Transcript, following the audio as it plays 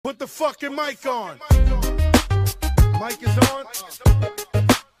Put the fucking mic on. Mic is on.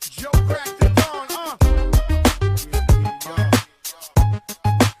 Joe cracked the dawn,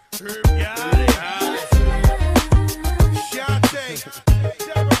 Got it. Shante.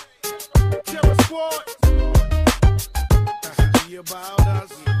 Terror Squad. Be about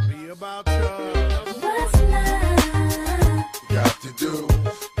us. Be about you. Got to do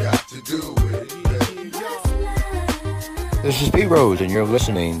it. This is P. Rose, and you're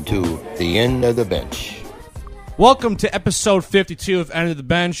listening to The End of the Bench. Welcome to episode 52 of End of the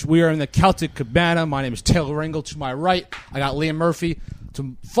Bench. We are in the Celtic Cabana. My name is Taylor Ringle. To my right, I got Liam Murphy.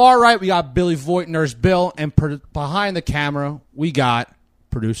 To far right, we got Billy Voigt, Nurse Bill. And behind the camera, we got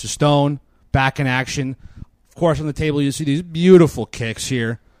Producer Stone, back in action. Of course, on the table, you see these beautiful kicks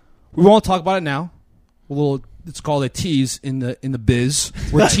here. We won't talk about it now. It's called a tease in the biz.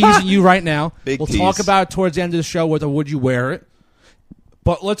 We're teasing you right now. We'll tease. talk about it towards the end of the show with a Would You Wear It.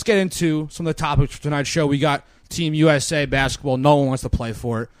 But let's get into some of the topics for tonight's show. We got Team USA basketball. No one wants to play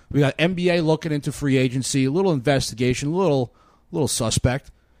for it. We got NBA looking into free agency. A little investigation. A little suspect.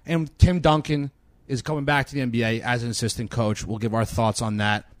 And Tim Duncan is coming back to the NBA as an assistant coach. We'll give our thoughts on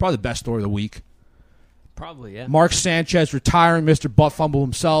that. Probably the best story of the week. Probably, yeah. Mark Sanchez retiring, Mr. Butt Fumble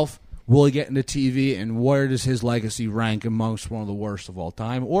himself. Will he get into TV, and where does his legacy rank amongst one of the worst of all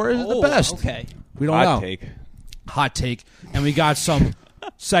time? Or is it the best? Okay. We don't know. Hot take. And we got some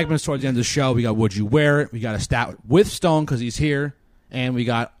segments towards the end of the show. We got Would You Wear It? We got a stat with Stone because he's here. And we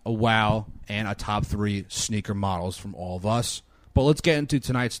got a wow and a top 3 sneaker models from all of us. But let's get into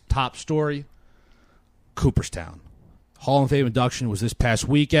tonight's top story, Cooperstown. Hall of Fame induction was this past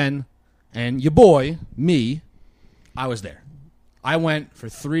weekend. And your boy, me, I was there. I went for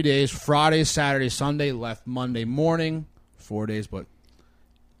 3 days, Friday, Saturday, Sunday, left Monday morning, 4 days, but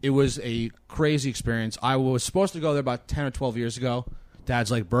it was a crazy experience. I was supposed to go there about 10 or 12 years ago.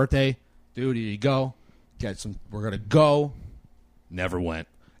 Dad's like, birthday, dude, you go. We're going to go. Never went.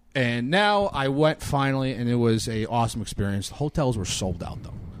 And now I went finally, and it was an awesome experience. The hotels were sold out,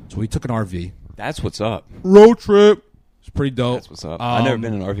 though. So we took an RV. That's what's up. Road trip. It's pretty dope. That's what's up. I've never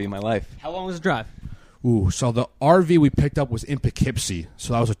been in an RV in my life. How long was the drive? Ooh, so the RV we picked up was in Poughkeepsie.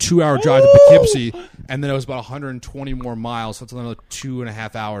 So that was a 2-hour drive to Poughkeepsie, and then it was about 120 more miles. So that's another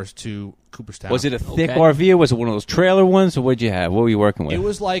 2.5 hours to Cooperstown. Was it a thick RV, or was it one of those trailer ones, or what'd you have? What were you working with? It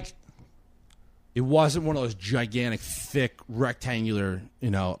was like, it wasn't one of those gigantic, thick, rectangular,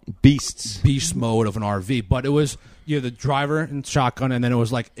 beasts. Beast mode of an RV. But it was, the driver and shotgun, and then it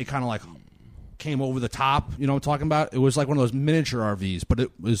was like, it kind of like came over the top, you know what I'm talking about? It was like one of those miniature RVs, but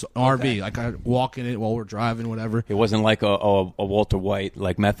it was an RV. Like I walk in it while we're driving, whatever. It wasn't like a Walter White,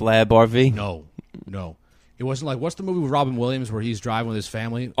 like Meth Lab RV? No. It wasn't like, what's the movie with Robin Williams where he's driving with his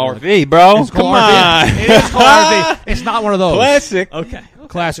family? RV, bro. Come on. It is called RV. It's not one of those. Classic. Okay.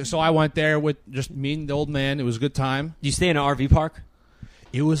 Classic. So I went there with just me and the old man. It was a good time. Did you stay in an RV park?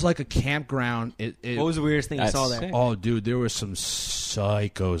 It was like a campground. What was the weirdest thing you saw there? sick. Oh, dude, there were some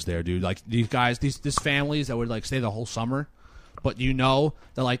psychos there, dude. Like these guys, these families that would like stay the whole summer, but that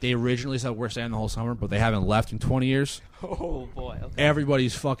like they originally said we're staying the whole summer, but they haven't left in 20 years. Oh boy! Okay.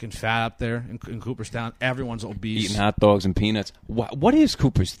 Everybody's fucking fat up there in Cooperstown. Everyone's obese, Eating hot dogs and peanuts. What is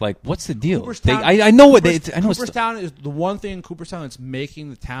Cooperstown? Like, what's the deal? Cooperstown, I know what they. I know Cooperstown is the one thing in Cooperstown that's making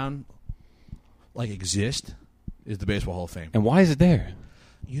the town like exist is the Baseball Hall of Fame. And why is it there?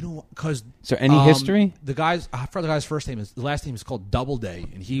 Because is there any history? The guy's, I forgot the guy's first name. The last name is called Doubleday,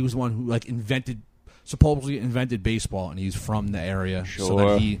 and he was the one who supposedly invented baseball, and he's from the area. Sure. So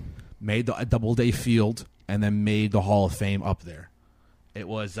that he made the Doubleday field and then made the Hall of Fame up there. It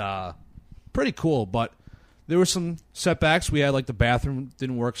was pretty cool, but there were some setbacks. We had like the bathroom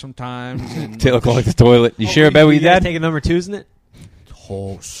didn't work sometimes. And Taylor called the toilet. You share a bed with your dad? Taking number 2s in it?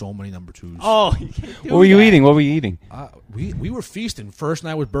 So many number 2s. Oh, you can't do What were you eating? What were you eating? We were feasting. First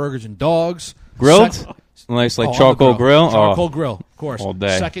night was burgers and dogs. Grilled? Nice, like charcoal grill? Charcoal grill, of course. All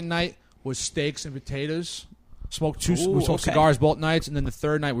day. Second night was steaks and potatoes. We smoked cigars both nights, and then the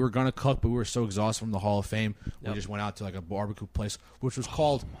third night we were going to cook, but we were so exhausted from the Hall of Fame, we just went out to like a barbecue place, which was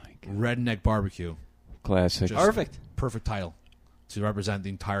called Redneck Barbecue. Classic. Just perfect title to represent the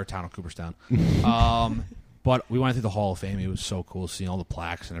entire town of Cooperstown. But we went through the Hall of Fame. It was so cool seeing all the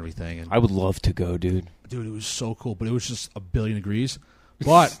plaques and everything. And I would love to go, dude. Dude, it was so cool, but it was just 1,000,000,000 degrees.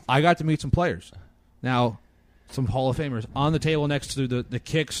 But I got to meet some players. Now, some Hall of Famers on the table next to the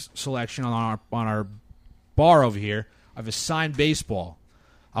kicks selection on our bar over here. I have a signed baseball.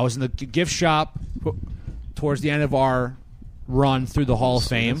 I was in the gift shop towards the end of our run through the Hall of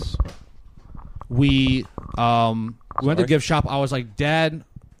Fame. We went to the gift shop. I was like, Dad,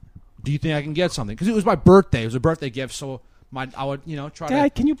 do you think I can get something? Because it was my birthday. It was a birthday gift, so I would try to.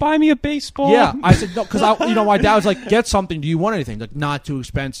 Dad, can you buy me a baseball? Yeah, I said no because my dad was like, get something. Do you want anything? Like not too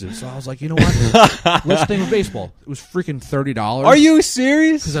expensive. So I was like, you know what? Let's think of baseball. It was freaking $30. Are you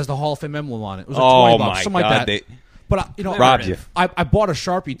serious? Because there's the Hall of Fame emblem on it. It was like $20, my something God, like that. they But robbed you. I bought a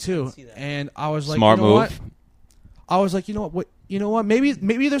Sharpie too, and I was like, Smart you know move. what? I was like, you know what?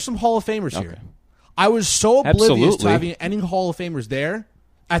 Maybe there's some Hall of Famers here. I was so oblivious to Absolutely. having any Hall of Famers there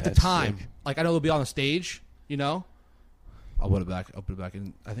at the That's time. sick. Like I know they'll be on the stage. I'll put it back.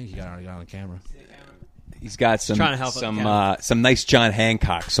 in. I think he already got on the camera. He's got some Trying to help out some nice John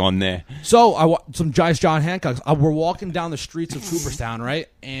Hancocks on there. So some nice John Hancocks. We're walking down the streets of Cooperstown, right?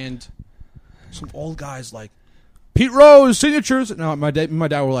 And some old guys like Pete Rose signatures. No, my dad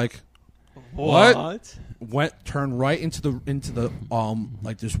were like, what? Turned right into the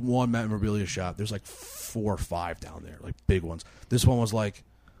like there's one memorabilia shop. There's like 4 or 5 down there, like big ones. This one was like,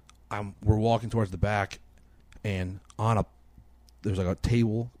 we're walking towards the back, and there's like a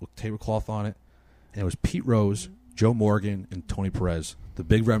table with tablecloth on it, and it was Pete Rose, Joe Morgan, and Tony Perez, the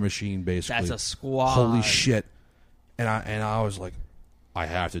Big Red Machine, basically. That's a squad. Holy shit! And I was like, I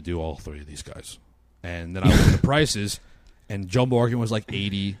have to do all 3 of these guys. And then I looked at the prices, and Joe Morgan was like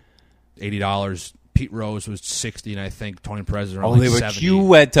 $80. Pete Rose was $60, and I think Tony Perez was around like $70.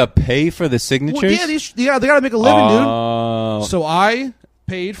 You had to pay for the signatures? Well, yeah, they got to make a living, Oh. dude. So I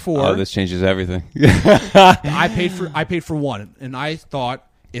paid for. Oh, this changes everything. I paid for one, and I thought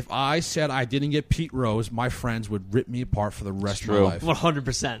if I said I didn't get Pete Rose, my friends would rip me apart for the rest of my true. life.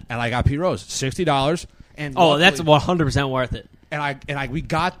 100%. And I got Pete Rose, $60, and That's 100% worth it. And we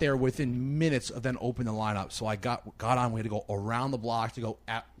got there within minutes of then opening the lineup. So I got on. We had to go around the block to go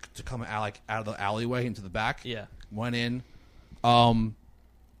come out of the alleyway into the back. Yeah. Went in.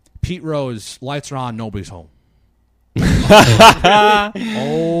 Pete Rose, lights are on, nobody's home.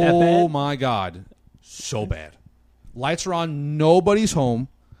 Oh my God, so bad. Lights are on, nobody's home.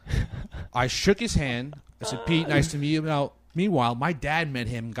 I shook his hand. I said, Pete, nice to meet you. Now, meanwhile, my dad met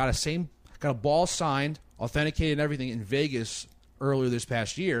him, got a ball signed, authenticated, and everything in Vegas earlier this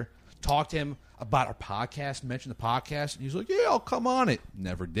past year. Talked to him about our podcast, mentioned the podcast, and he's like, "Yeah, I'll come on it."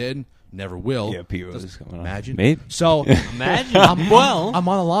 Never did, never will. Yeah, Pete Rose is coming on. Imagine. Maybe. So Imagine. I'm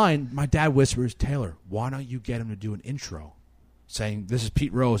on the line. My dad whispers, "Taylor, why don't you get him to do an intro, saying this is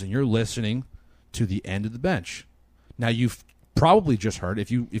Pete Rose, and you're listening to the end of the bench." Now you've probably just heard. If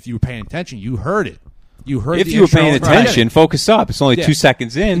you were paying attention, you heard it. You heard. If the you were intro paying right. attention, focus up. It's only 2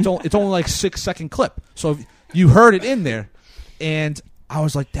 seconds in. It's only like 6-second clip. So if you heard it in there, and I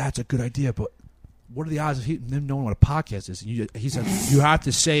was like, "That's a good idea," but what are the odds of him knowing what a podcast is? And he said you have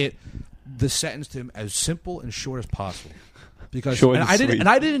to say the sentence to him as simple and short as possible. Because Short and and I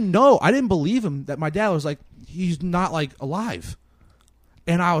sweet. didn't know. I didn't believe him that my dad was like, he's not like alive.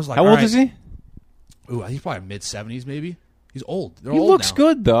 And I was like, How all old right. is he? Ooh, he's probably mid-70s maybe. He's old. They're He old looks now.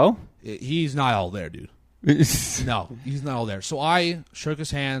 good, though. He's not all there, dude. No, he's not all there. So I shook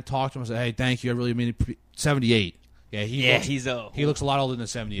his hand, talked to him, and said, "Hey, thank you. I really mean it." 78. Yeah, He's old. he looks a lot older than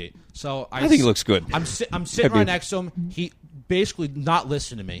 78. So I think he looks good. I'm sitting Could right be. next to him. He basically not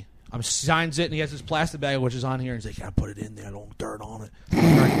listening to me. Signs it, and he has his plastic bag, which is on here. And he's like, "Yeah, put it in there. Don't dirt on it."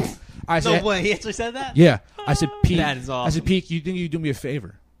 I No said, way. He actually said that? "Yeah." I said, "Pete." That is awesome. I said, "Pete, you think you do me a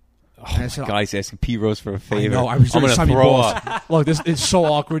favor?" And I said, Guys asking Pete Rose for a I favor. know. I was I'm going going to to throw up. Look, this is so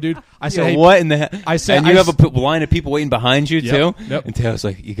awkward, dude. I said, Yeah, "Hey, what in the hell? I said- and you I have s- a line of people waiting behind you, Yep, too? yep. And Taylor's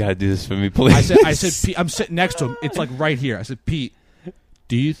like, you got to do this for me, please. I said, Pete, I'm sitting next to him. It's like right here. I said, "Pete,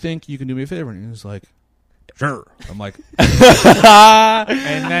 do you think you can do me a favor?" And he was like, "Sure." I'm like,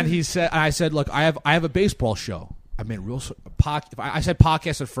 and then I said, "Look, I have a baseball show. I mean, I said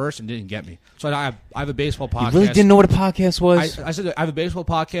podcast at first and didn't get me. So I have a baseball You podcast. really didn't know what a podcast was? I said, I have a baseball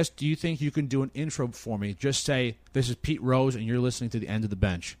podcast. Do you think you can do an intro for me? Just say, this is Pete Rose, and you're listening to the end of the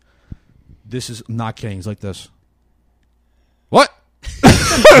bench. This is, I'm not kidding. He's like this. What?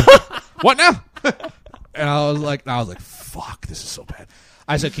 What now? And I was like, fuck, this is so bad.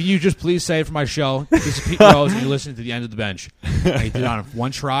 I said, can you just please say it for my show? This is Pete Rose, and you're listening to the end of the bench. And he did it on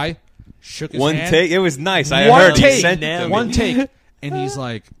one try, shook his One hand. take? It was nice. I One heard he take. sent it to me. One take. And he's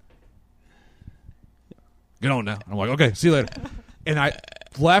like, get on now. And I'm like, okay, see you later. And I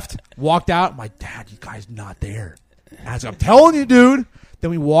left, walked out. My dad, you guys not there. And I was like, I'm telling you, dude. Then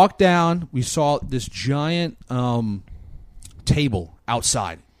we walked down. We saw this giant table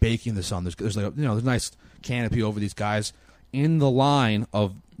outside baking the sun. There's like there's a nice canopy over these guys. In the line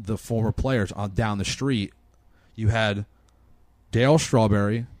of the former players on down the street, you had Dale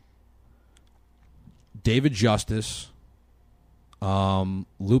Strawberry, David Justice, Lou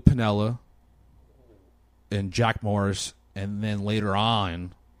Piniella, and Jack Morris, and then later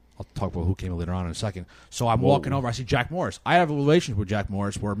on, I'll talk about who came later on in a second. So I'm walking over. I see Jack Morris. I have a relationship with Jack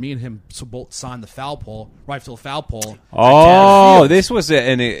Morris where me and him both signed the foul pole, right field foul pole. Oh, this was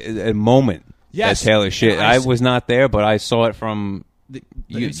a moment. Yes. That Taylor shit. I I was not there, but I saw it from the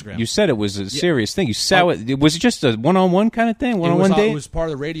you. Instagram. You said it was a serious thing. You saw it. Was it just a one-on-one kind of thing? One-on-one date? It was part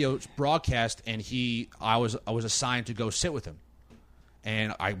of the radio broadcast, and I was assigned to go sit with him.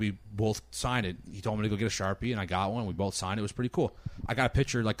 And we both signed it. He told me to go get a Sharpie, and I got one. We both signed it. It was pretty cool. I got a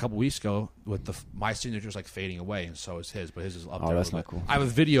picture like a couple weeks ago with my signature's like fading away, and so is his, but his is up there. That's not cool. I have a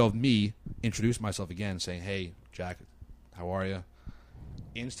video of me introducing myself again, saying, "Hey, Jack, how are you?"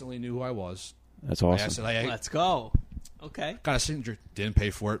 Instantly knew who I was. That's awesome. I said, "Hey, Let's go. Okay. got a signature." Didn't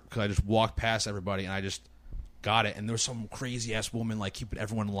pay for it because I just walked past everybody, and I just got it. And there was some crazy ass woman like keeping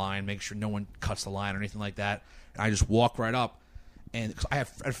everyone in line, making sure no one cuts the line or anything like that. And I just walked right up. And at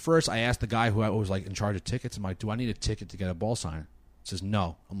first, I asked the guy who was like in charge of tickets, I'm like, "Do I need a ticket to get a ball sign?" He says,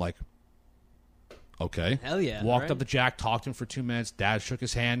 "No." I'm like, "Okay." Hell yeah. Walked right? up to Jack, talked to him for 2 minutes. Dad shook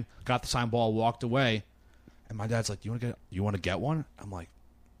his hand, got the signed ball, walked away. And my dad's like, "You want to get one?" I'm like,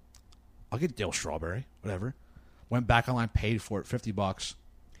 "I'll get Dale Strawberry, whatever." Went back online, paid for it, $50.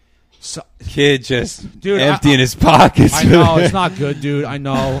 So, Kid just Dude, emptying his pockets. I know it's not good, dude. I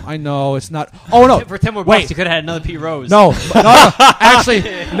know it's not. Oh no! For 10 more Wait. bucks, you could have had another Pete Rose. No, actually,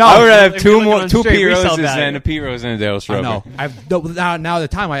 no. I would have If you're looking on two straight Pete resale Roses value. and a Pete Rose and a Dale I Strawberry. know. Now at the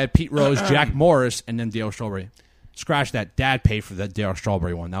time I had Pete Rose, Jack Morris, and then Dale Strawberry. Scratch that. Dad paid for that Dale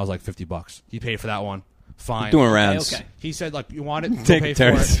Strawberry one. That was like $50. He paid for that one. Fine. Doing rounds. Okay. He said, like, "You want it? Go Take pay for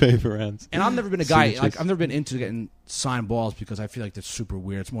Terrence's it." favorite rounds. And I've never been a guy. Signatures. Like, I've never been into getting signed balls because I feel like that's super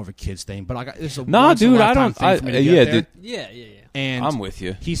weird. It's more of a kid's thing. But this is a Nah, once in a dude, I lifetime don't. thing for me to Yeah, get there. dude, Yeah. And I'm with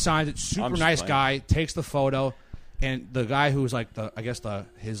you. He signs it. I'm Super just nice playing. guy. Takes the photo, and the guy who was like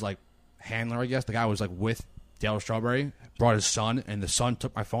his like handler, I guess the guy was like with Dale Strawberry, brought his son, and the son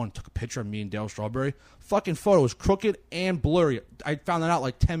took my phone and took a picture of me and Dale Strawberry. Fucking photo was crooked and blurry. I found that out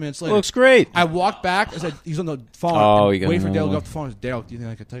like 10 minutes later. Looks great. I walked back. I said, he's on the phone. Oh, and you got wait for Dale to another go one. off the phone. I said, "Dale, do you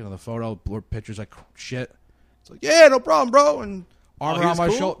think I could take another photo?" Blur pictures like shit. It's like, "Yeah, no problem, bro." And arm he around was my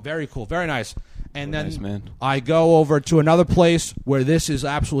cool? shoulder. Very cool. Very nice. And then Nice, man. I go over to another place where this is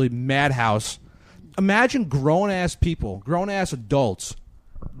absolutely madhouse. Imagine grown-ass people, grown-ass adults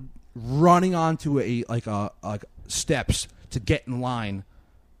running onto like steps to get in line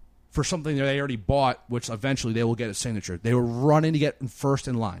for something that they already bought, which eventually they will get a signature. They were running to get first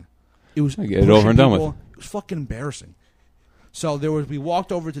in line. It was Get it over and done with. It was fucking embarrassing. So we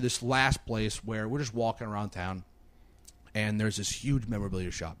walked over to this last place where we're just walking around town, and there's this huge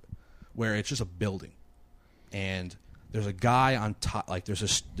memorabilia shop where it's just a building, and there's a guy on top. Like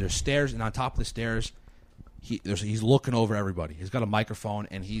there's stairs, and on top of the stairs, he's looking over everybody. He's got a microphone,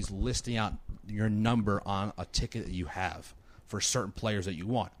 and he's listing out your number on a ticket that you have for certain players that you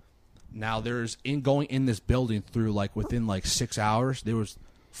want. Now there's going in this building through like within like 6 hours, there was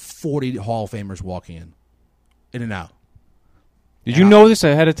 40 Hall of Famers walking in and out. Did you know this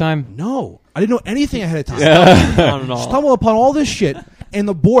ahead of time? No, I didn't know anything ahead of time. Not at all. Stumble upon all this shit, and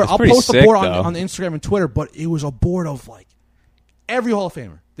the board. That's I'll pretty post the sick, board though. on the Instagram and Twitter, but it was a board of like every Hall of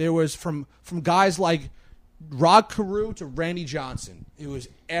Famer. There was from guys like Rod Carew to Randy Johnson. It was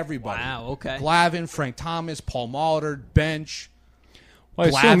everybody. Wow, okay. Glavine, Frank Thomas, Paul Molitor, Bench. Well, I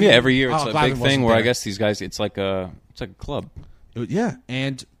assume, Glavine- every year it's Oh, a Glavine big thing wasn't where I there. guess these guys, it's like a club. Yeah,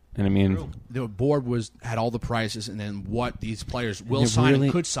 and And I mean, the board had all the prices, and then what these players will You sign really-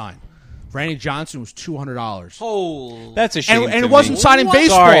 and could sign. Randy Johnson was $200. Oh. that's a shame. And to it me. wasn't signing Sorry.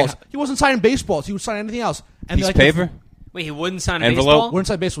 baseballs. He wasn't signing baseballs. He would sign anything else. And Piece like of paper? Wait, he wouldn't sign a Envelope? baseball? Wouldn't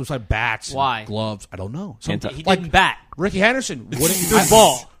sign baseballs. Would sign bats. and Why? gloves? I don't know. Anti- He Like- didn't bat. Ricky Henderson wouldn't. Threw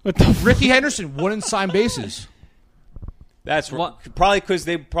ball. What the f- Ricky Henderson wouldn't sign bases. That's What? probably because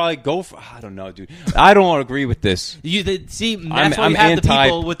they probably go for. I don't know, dude. I don't agree with this. See, that's why I'm you have the anti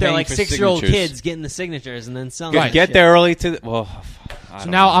people with their paying like for 6-year-old signatures. kids getting the signatures and then selling. Get, that get shit. there early to. Well, I So don't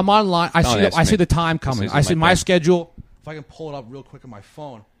now know. I'm online. I Don't see. ask I see me. the time coming. This I isn't see my my thing. schedule. If I can pull it up real quick on my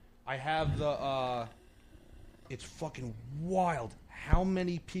phone, I have the. It's fucking wild. How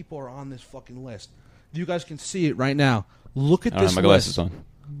many people are on this fucking list? You guys can see it right now. Look at I don't this have my list. glasses on.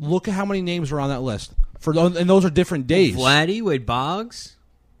 Look at how many names are on that list. And those are different days. Vladdy, Wade Boggs,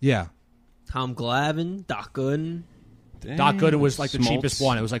 Yeah. Tom Glavine, Doc Gooden. Doc Gooden was like the Smoltz. cheapest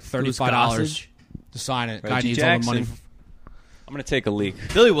one. It was like Goose $35 Gossage. to sign it. Guy Reggie needs all the money. Jackson. I'm gonna take a leak.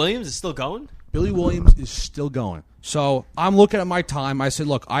 Billy Williams is still going? Billy Williams is still going. So I'm looking at my time. I said,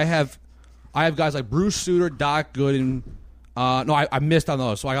 look, I have guys like Bruce Sutter, Doc Gooden. No, I missed on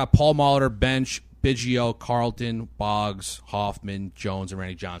those. So I got Paul Molitor, Bench, Biggio, Carlton, Boggs, Hoffman, Jones, and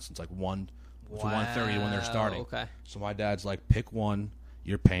Randy Johnson. It's like 1 to 1:30 when they're starting. Okay. So my dad's like, pick one.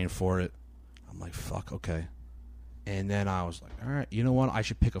 You're paying for it. I'm like, fuck, okay. And then I was like, all right, you know what? I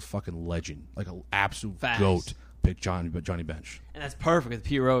should pick a fucking legend, like an absolute goat. Pick Johnny Bench. And that's perfect with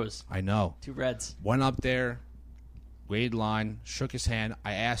Pete Rose. I know. 2 Reds. Went up there, waited line, shook his hand.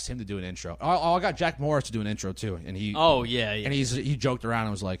 I asked him to do an intro. Oh, I got Jack Morris to do an intro too, and he. Oh yeah. And he joked around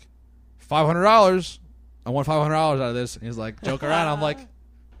and was like, $500. I won $500 out of this. And he's like, joke around. I'm like,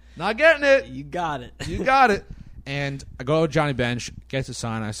 not getting it. You got it. You got it. And I go to Johnny Bench, gets a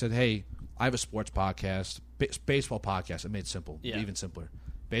sign. I said, hey, I have a sports podcast, baseball podcast. I made it simple, even simpler.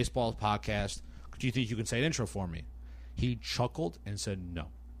 Baseball podcast. Do you think you can say an intro for me? He chuckled and said no.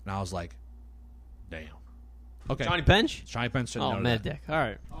 And I was like, damn. Okay. Johnny Bench? Johnny Bench said no. Oh, mad dick. All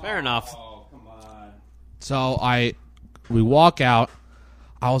right. Fair enough. Oh, come on. So we walk out.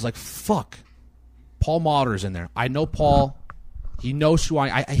 I was like, fuck. Paul Maulders in there. I know Paul. He knows who he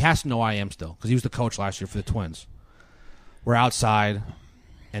has to know who I am still because he was the coach last year for the Twins. We're outside,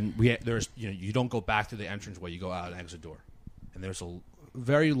 and there's you don't go back to the entranceway. You go out an exit door, and there's a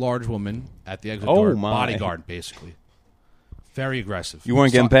very large woman at the exit door, bodyguard basically, very aggressive. You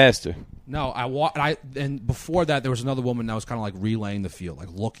weren't getting past her. No, and before that there was another woman that was kind of like relaying the field,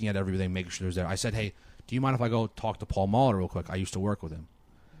 like looking at everything, making sure there's there. I said, hey, do you mind if I go talk to Paul Maulders real quick? I used to work with him,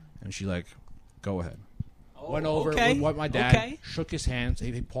 and she like, go ahead. Went over with my dad, shook his hand,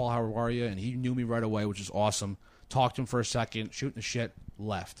 said, hey, Paul, how are you? And he knew me right away, which is awesome. Talked to him for a second, shooting the shit,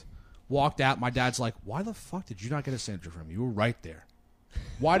 left. Walked out. My dad's like, why the fuck did you not get a signature from him? You were right there.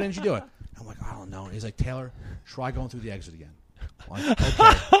 Why didn't you do it? I'm like, I don't know. And he's like, Taylor, try going through the exit again. I'm like, okay.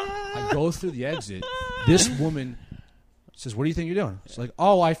 I go through the exit. This woman says, what do you think you're doing? It's like,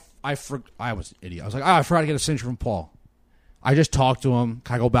 oh, I was an idiot. I was like, I forgot to get a signature from Paul. I just talked to him.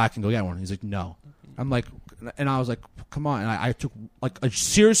 Can I go back and go get one? He's like, no. I'm like, and I was like, come on. And I took like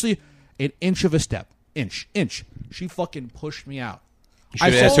seriously an inch of a step. Inch. She fucking pushed me out. You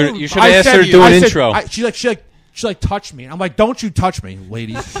should have asked her to do an intro. She touched me. And I'm like, don't you touch me,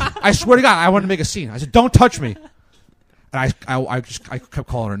 lady. I swear to God, I wanted to make a scene. I said, don't touch me. And I kept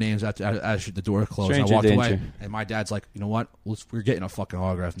calling her names as the door closed. And I walked away. And my dad's like, you know what? We're getting a fucking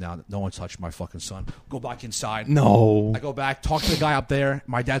autograph now. No one touched my fucking son. Go back inside. No. I go back, talk to the guy up there.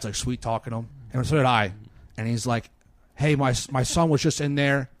 My dad's like sweet talking to him. And so did I. And he's like, hey, my son was just in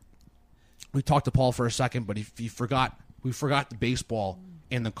there. We talked to Paul for a second, but we forgot the baseball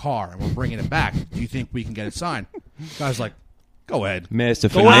in the car, and we're bringing it back. Do you think we can get it signed? The guy's like, go ahead. Master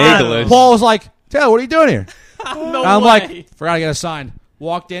finagler. Paul was like, Taylor, what are you doing here? I'm way. like, forgot to get it signed.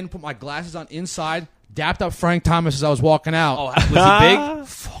 Walked in, put my glasses on inside, dapped up Frank Thomas as I was walking out. Oh, was he big?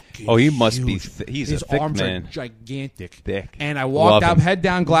 Fucking Oh, he must be. huge. He's His a thick arms man. are gigantic. Thick. And I walked Love out, him. head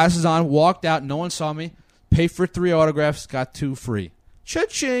down, glasses on, walked out. No one saw me. Paid for 3 autographs, got 2 free.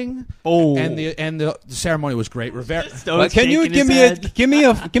 Cha-ching! Oh, And the ceremony was great. Rivera. can you give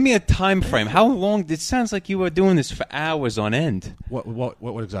me a time frame? How long? It sounds like you were doing this for hours on end.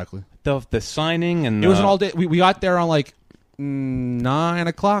 What exactly? The signing and It was an all day. We got there on like 9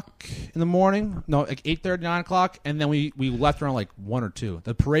 o'clock in the morning. No, like 8:30, 9 o'clock, and then we left around like 1 or 2.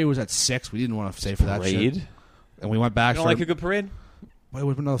 The parade was at 6. We didn't want to stay for that shit. parade. And we went back. You don't like a good parade? It would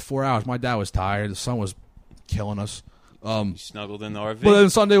have been another 4 hours. My dad was tired. The sun was killing us. You snuggled in the RV. But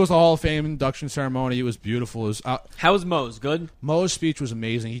then Sunday was the Hall of Fame induction ceremony. It was beautiful. It was, How was Moe's? Good? Moe's speech was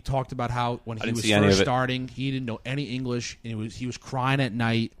amazing. He talked about how when he was first starting, he didn't know any English, and he was crying at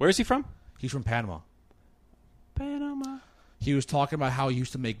night. Where is he from? He's from Panama. Panama. He was talking about how he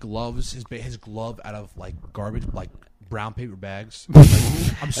used to make gloves, his glove out of like garbage, like brown paper bags. I'm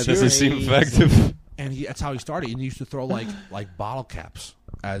That serious. doesn't seem effective. And that's how he started. And he used to throw like bottle caps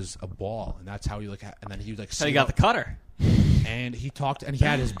as a ball, and that's how he like. And then he was like, So you got the cutter. And he talked, and he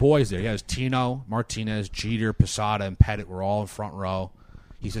had his boys there. He has Tino, Martinez, Jeter, Posada, and Pettit were all in front row.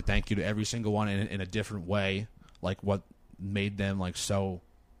 He said thank you to every single one in a different way, like what made them like so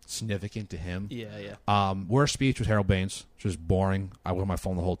significant to him. Yeah. Worst speech was Harold Baines, which was boring. I was on my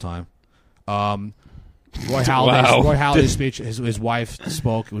phone the whole time. Roy Halladay's speech, his wife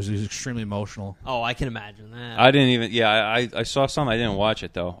spoke. It was extremely emotional. Oh, I can imagine that. I didn't even. Yeah, I saw some. I didn't watch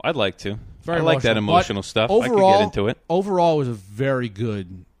it though. I'd like to. Very I like that emotional stuff. Overall, I could get into it. Overall, it was a very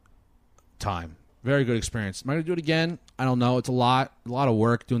good time. Very good experience. Am I going to do it again? I don't know. It's a lot of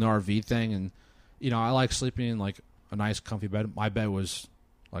work doing the RV thing, and I like sleeping in like a nice, comfy bed. My bed was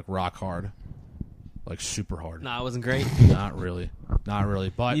like rock hard, like super hard. No, it wasn't great. Not really.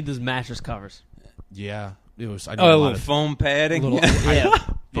 But You need those mattress covers. yeah, it was. I A little foam padding. yeah,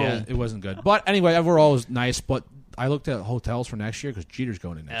 it wasn't good. But anyway, overall it was nice. But I looked at hotels for next year because Jeter's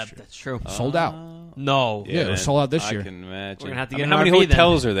going in Yeah, next year. that's true. Sold out. No. Yeah, it was sold out this year. I can imagine. We're gonna have to I get mean, an how many RV then.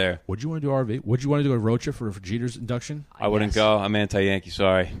 hotels are there? Would you want to do RV? Would you want to do a road trip for Jeter's induction? I wouldn't guess. go. I'm anti-Yankee.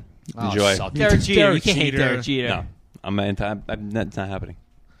 Sorry. Enjoy. suck it. Derek Jeter. Derek You can't hate Jeter. Derek Jeter. No, I'm anti. It's not happening.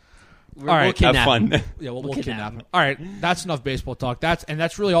 All right, we'll kidnap have fun. him. Yeah, we'll kidnap kidnap him. him. All right, that's enough baseball talk.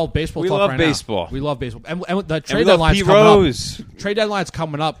 That's really all baseball We talk love right baseball. now. We love baseball. And the And trade we love deadline's Pete coming Rose. up. Trade deadline's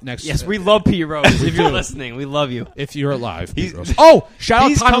coming up next. Yes, we love Pete Rose. If you're listening, we love you. If you're alive. He's- Pete Rose. Oh, shout out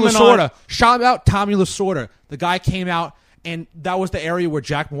he's Tommy coming Lasorda. on. Shout out Tommy Lasorda. The guy came out, and that was the area where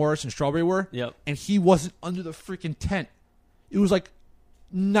Jack Morris and Strawberry were. Yep. And he wasn't under the freaking tent. It was like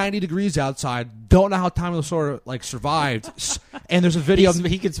 90 degrees outside. Don't know how Tommy Lasorda survived. And there's a video.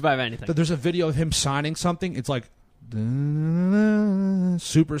 He could survive anything. There's a video of him signing something. It's like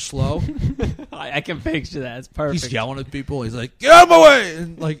super slow. I can picture that. It's perfect. He's yelling at people. He's like, "Get out of my way!"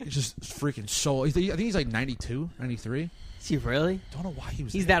 And just freaking so. I think he's like 92, 93. Is he really? Don't know why he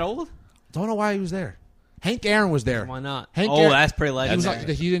was. He's there. that old? Don't know why he was there. Hank Aaron was there. Why not? Hank Oh, Aaron- that's pretty He, was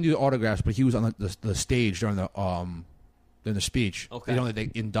legendary. he didn't do the autographs, but he was on the stage during the speech. Okay. You know, they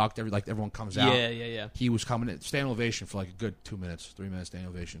induct everyone comes out. Yeah. He was coming in standing ovation for like a good 2 minutes, 3 minutes standing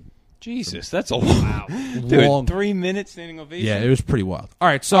ovation. Jesus, that's a wow. Dude, Long. 3 minutes standing ovation. Yeah, it was pretty wild. All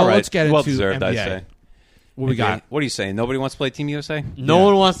right, so All right. let's get Well into deserved, NBA. I'd say. What we got? What are you saying? Nobody wants to play Team USA? No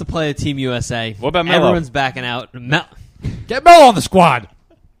one wants to play Team USA. What about Melo? Everyone's backing out. Get Melo on the squad.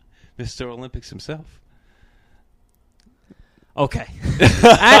 Mr. Olympics himself. Okay.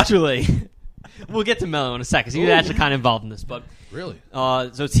 Actually, we'll get to Melo in a second. He's actually kind of involved in this. But Really?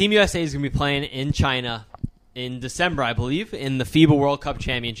 so Team USA is going to be playing in China in December, I believe, in the FIBA World Cup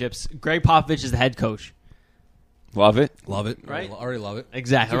Championships. Greg Popovich is the head coach. Love it. Love it. Right? Already love it.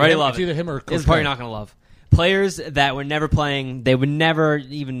 Exactly. It's Already either him- love it's it. either him or This Coach is part you're K. not going to love. Players that were never playing, they would never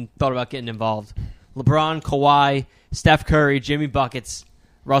even thought about getting involved. LeBron, Kawhi, Steph Curry, Jimmy Buckets,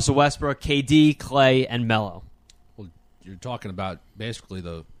 Russell Westbrook, KD, Clay, and Melo. Well, you're talking about basically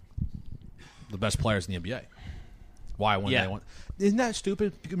the best players in the NBA. Why when Yeah. they want? Isn't that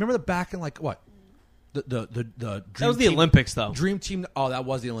stupid? Remember the back in what? The dream That was the team, Olympics, though. Dream team. Oh, that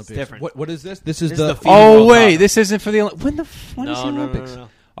was the Olympics. different. What is this? This is This the. is the FIBA Oh, World wait. Cup. This isn't for the Olympics. When is the No. Olympics?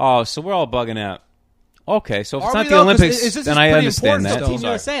 Oh, so we're all bugging out. Okay, so if it's Are not we the though? 'Cause Olympics, this is then I pretty understand important that. still. Team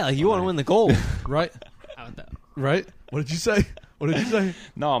USA, like you want to win the gold. right. How about that? Right. What did you say? What did you say?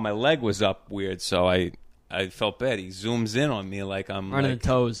 No, my leg was up weird, so I felt bad. He zooms in on me like I'm Running the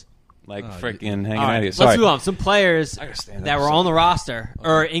toes. freaking hanging All out right, here. let's Sorry. move on. Some players I gotta stand that up were a on the roster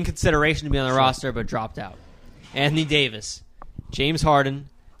or in consideration to be on the roster but dropped out. Anthony Davis, James Harden,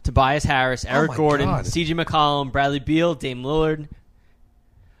 Tobias Harris, Eric my Gordon, God. C.J. McCollum, Bradley Beal, Dame Lillard,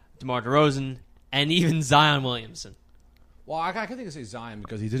 DeMar DeRozan, and even Zion Williamson. Well, I can think of say Zion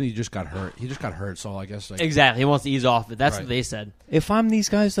because he just got hurt. He just got hurt, so I guess Exactly. He wants to ease off, but that's Right. what they said. If I'm these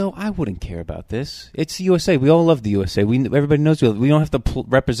guys, though, I wouldn't care about this. It's the USA. We all love the USA. Everybody knows we don't have to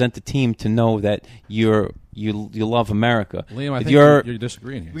represent the team to know that you love America. Liam, I If think you're you're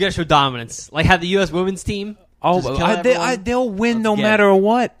disagreeing here. We got to show dominance. Like how the U.S. women's team. just kill everyone. they'll win Let's no get matter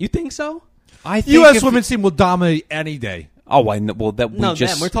what. You think so? I think U.S. if- women's team will dominate any day. Oh, I know. Well, that we No,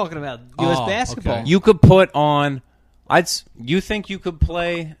 just them. We're talking about U.S. Oh, basketball. okay. you could put on. You think you could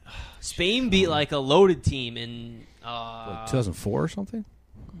play? Spain beat like a loaded team in 2004 or something?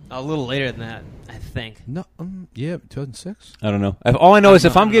 a little later than that, I think. No, yeah, 2006. I don't know. All I know is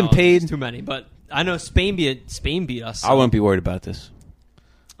if I'm getting It's paid, too many, but I know Spain beat us. I wouldn't be worried about this.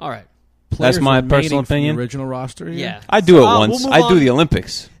 All right. That's my Players personal remaining from opinion. The original roster. here? Yeah. I do So, it we'll once. move I do on. the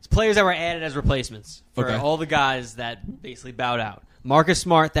Olympics. It's players that were added as replacements for Okay. all the guys that basically bowed out. Marcus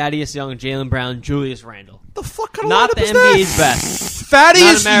Smart, Thaddeus Young, Jalen Brown, Julius Randle. The fuck kind of Not the lineup is NBA's that? best,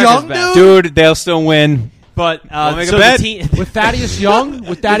 Thaddeus Not America's Young, best. Dude, they'll still win. but Wanna make a so bet? the team. with Thaddeus Young.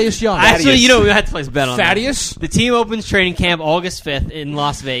 With Thaddeus Young. Actually, you know, we had to place a bet on that. Thaddeus. The team opens training camp August 5th in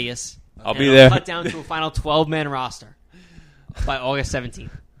Las Vegas. I'll And be it'll there. Cut down to a final 12-man roster by August 17th.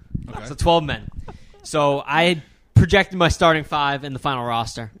 Okay. So 12 men. So I projected my starting five in the final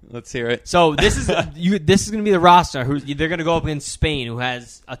roster. Let's hear it. So this is this is going to be the roster. They're going to go up against Spain, who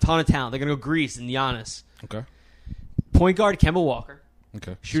has a ton of talent. They're going to go Greece and Giannis. Okay. Point guard Kemba Walker.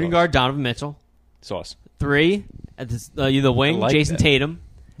 Okay. Shooting guard Donovan Mitchell. Sauce. 3 at the wing, I like Jason that. Tatum.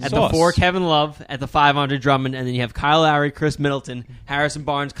 At Sauce. the 4, Kevin Love. At the 5, Andre Drummond. And then you have Kyle Lowry, Chris Middleton, Harrison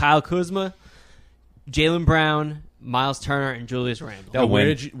Barnes, Kyle Kuzma, Jalen Brown, Miles Turner, and Julius Randle. They'll Where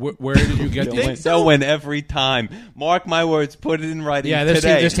win. did you where did you get They'll win. these? They'll win every time. Mark my words. Put it in writing Yeah, this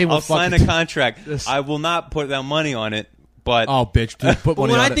today. team will I'll sign a fucking- contract. This- I will not put that money on it, but Oh, bitch! Dude, put But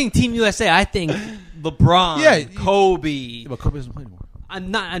money when on I it. think Team USA, I think LeBron, Yeah. Kobe. But Kobe doesn't play anymore. I'm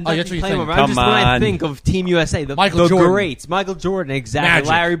not that's what you playing think. with. I'm just Come when I on. think of Team USA, the Michael Jordan. greats, Michael Jordan, exactly, Magic.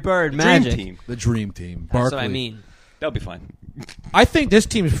 Larry Bird, Dream Magic. team. The dream team. That's Barkley. what I mean. That'll be fine. I think this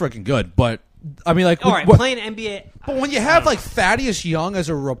team is freaking good, but I mean, like, All right, what- playing NBA. but when you have like Thaddeus Young as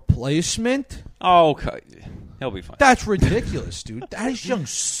a replacement, Oh, okay. He'll be fine. that's ridiculous, dude. Thaddeus Young,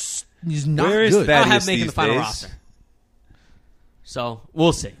 he's not Where is good. that? I'll have Thaddeus making the these final days. roster. So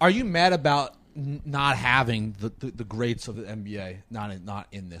we'll see. Are you mad about not having the greats of the NBA not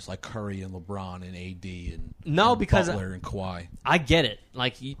in this, like Curry and LeBron and AD and No, and because Butler and Kawhi? I get it.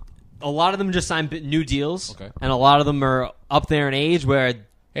 Like a lot of them just signed new deals, Okay. and a lot of them are up there in age where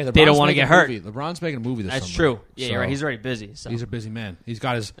Hey, they don't want to making get a hurt. movie. LeBron's making a movie this That's summer. true. Yeah, So you're right. He's already busy. So he's a busy man. He's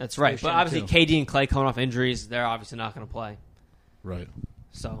got his. that's right. Space But Jam obviously, too. KD and Clay coming off injuries, they're obviously not going to play. Right.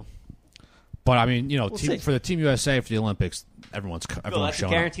 So But I mean, We'll see. for the Team USA for the Olympics, everyone's Bill, everyone's that's a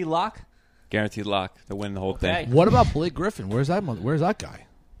showing up. guaranteed lock. Guaranteed lock to win the whole Okay. thing. What about Blake Griffin? Where's that guy?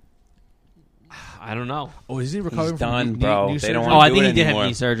 I don't know. Oh, is he recovering He's done, from knee, bro. knee They surgery? don't Oh, wanna I do think it he did have anymore.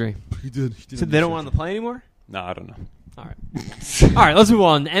 knee surgery. He did. So they don't want him to play anymore. No, I don't know. All right. All right, let's move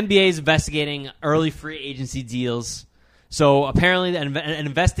on. The NBA is investigating early free agency deals. So apparently, an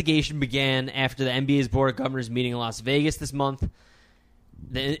investigation began after the NBA's Board of Governors meeting in Las Vegas this month.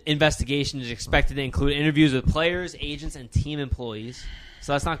 The investigation is expected to include interviews with players, agents, and team employees.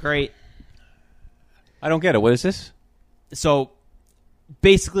 So that's not great. I don't get it. What is this? So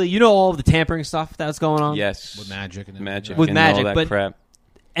basically, you know all of the tampering stuff that's going on? Yes. With Magic and Magic With and Magic, all that but- crap.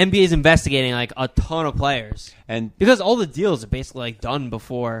 NBA is investigating like a ton of players And because all the deals are basically like done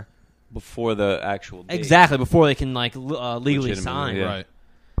before. before the actual date. Exactly, before they can like legally Legitimately, sign. yeah. Right.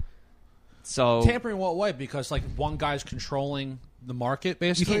 So Tampering what way? Because like one guy's controlling the market, you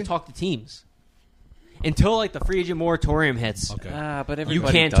basically. can't talk to teams until like the free agent moratorium hits. Okay. But You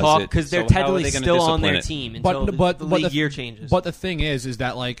everybody can't does talk it. because they're So how are technically they gonna still on discipline their it? team until the league year changes. But the thing is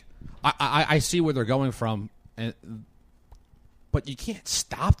that like I see where they're going from, but you can't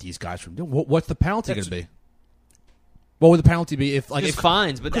stop these guys from doing. What's the penalty going to be? What would the penalty be if like it's if,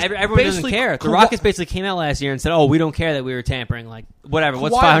 fines, but 'cause everyone doesn't basically care. The Kawhi- Rockets basically came out last year and said, "Oh, we don't care that we were tampering. Like whatever.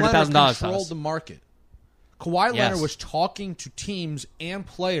 What's Kawhi $500,000 Leonard to controlled us?" the market. Kawhi Yes. Leonard was talking to teams and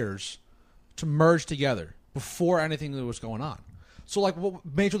players to merge together before anything that was going on. So, like,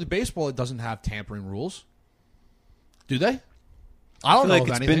 Major League Baseball, it doesn't have tampering rules, do they? I I don't feel know like of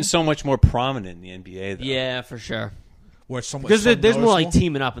it's anything. been so much more prominent in the NBA, though. Yeah, for sure. Where it's so much Because so there's more like noticeable.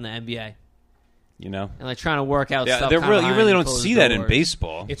 teaming up in the NBA You know? and like trying to work out Yeah, stuff. they're kinda you really behind don't closed see that in doors.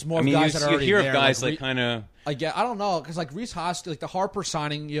 baseball. It's more I mean, guys you, that are you already hear there, of guys like like kind of. I don't know, because like Reese Hoskins, like the Harper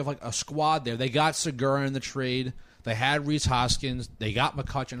signing, you have like a squad there. They got Segura in the trade. They had Reese Hoskins. They got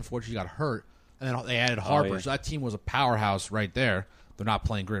McCutcheon. Unfortunately, got hurt, and then they added Harper. yeah. So that team was a powerhouse right there. They're not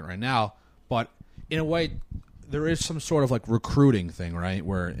playing great right now, but in a way, there is some sort of like recruiting thing, right?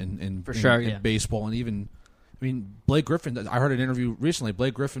 Where in sure, in yeah. baseball and even, I mean, Blake Griffin. I heard an interview recently.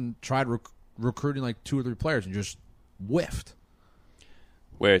 Blake Griffin tried recruiting like 2 or 3 players and just whiffed.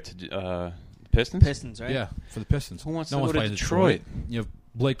 Where to Pistons? Pistons, right? Yeah, for the Pistons. Who wants no to one's go to playing Detroit? You have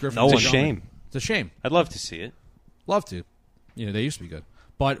Blake Griffin. No one. It's It's a shame. It's a shame. I'd love to see it. Love to. You know, they used to be good.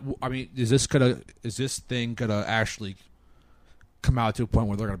 But I mean, is this thing gonna actually come out to a point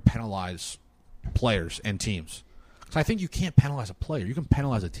where they're gonna penalize players and teams? So I think you can't penalize a player. You can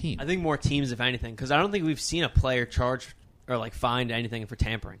penalize a team. I think more teams, if anything, because I don't think we've seen a player charged or like fined anything for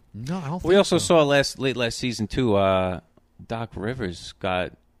tampering. No, I don't think We also so. saw late last season too. Doc Rivers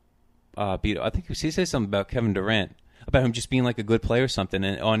got beat. I think he said something about Kevin Durant, about him just being like a good player or something,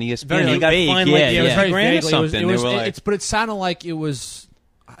 and on ESPN Very he got vague, fined yeah, like yeah. it was very $50,000 or vague. something. They were like, but it sounded like it was.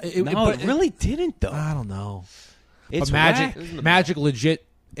 no, it really didn't though. I don't know. It's But whack. Magic legit.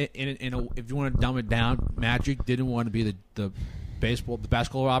 If you want to dumb it down, Magic didn't want to be the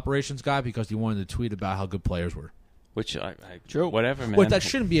basketball operations guy because he wanted to tweet about how good players were. Which True. whatever, man. But that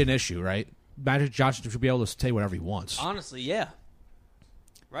shouldn't be an issue, right? Magic Johnson should be able to say whatever he wants. Honestly, yeah.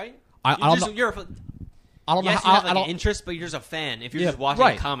 Right? I don't know. You're I don't know. yes, How, you have I like don't. an interest, but you're just a fan. If you're Yeah, just watching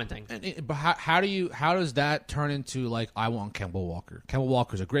right. and commenting. But how does that turn into like I want Kemba Walker? Kemba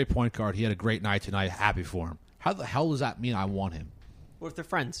Walker's a great point guard. He had a great night tonight. Happy for him. How the hell does that mean I want him? What if they're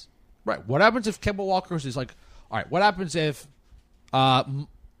friends? Right. What happens if Kemba Walker is like? All right. What happens if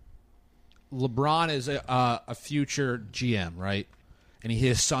LeBron is a future GM, right? And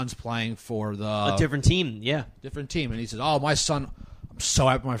his son's playing for the A different team, yeah. different team, and he says, "Oh, my son, I'm so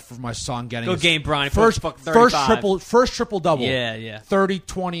happy for my son getting Go his game, Bronny. first Fuck 35. triple double, Yeah, yeah. 30,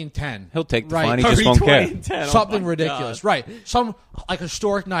 20, and 10. He'll take the right. fine. He just won't 30, care. 20, and 10. Oh Something my ridiculous, God. right? Some like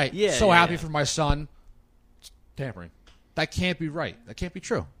historic night. Yeah, so yeah, happy yeah. for my son. Tampering. That can't be right. That can't be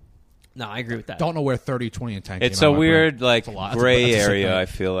true. No, I agree with that. Don't know where 30, 20, and 10 It's came a out of my weird, brain. like, It's a lot. gray That's a sick area, thing. I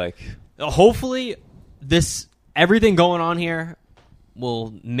feel like. Hopefully, everything going on here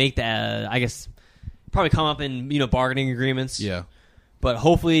will make that. I guess probably come up in bargaining agreements. Yeah. But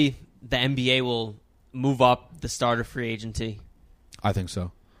hopefully, the NBA will move up the start of free agency. I think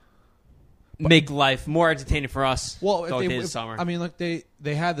so. Make life more entertaining for us. Well, going into the summer. I mean, look, they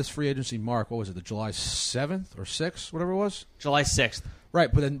had this free agency mark. What was it? The July 7th or 6th, whatever it was. July 6th. Right,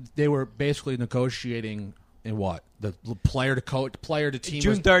 but then they were basically negotiating in what the player to team.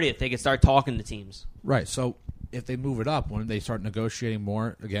 June 30th, they could start talking to teams. Right. So if they move it up, when they start negotiating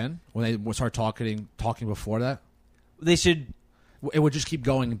more again, when they start talking before that, They should. it would just keep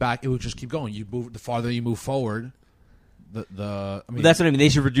going back. It would just keep going. You move the farther you move forward. I mean, That's what I mean. They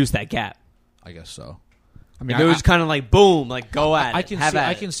should reduce that gap. I guess so. I mean, It was kind of like boom, like go at I it. can Have see. at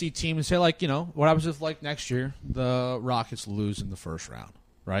I it. can see teams say like, what happens if like next year the Rockets lose in the first round,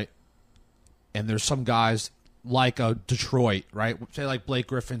 right? And there's some guys like Detroit, right? Say like Blake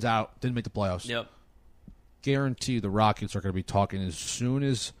Griffin's out, didn't make the playoffs. Yep. Guarantee the Rockets are going to be talking as soon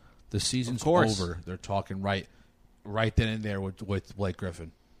as the season's over. They're talking right then and there with Blake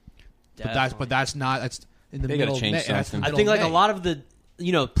Griffin. But that's not that's in the They middle. gotta change of May. That's the something. I middle think of like a May. lot of the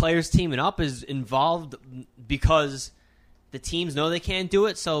players teaming up is involved because the teams know they can't do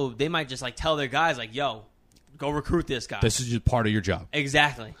it, so they might just like tell their guys like, "Yo, go recruit this guy." This is just part of your job.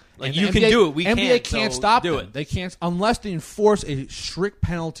 Exactly. Like And you the can NBA do it. We NBA can't so stop do them. it. They can't unless they enforce a strict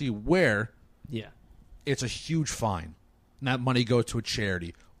penalty where Yeah. it's a huge fine, and that money goes to a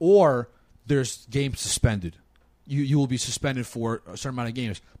charity, or there's games suspended. You will be suspended for a certain amount of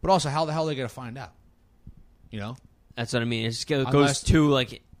games. But also, how the hell are they going to find out? That's what I mean. It just goes Unless- too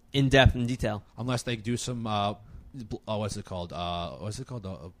like in depth and detail. Unless they do some what's it called?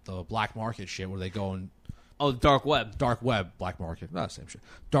 The black market shit where they go and Oh, dark web. dark web, black market, not the same shit.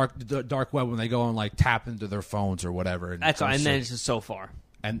 Dark web when they go and like tap into their phones or whatever. And That's go right. And search. then it's just so far.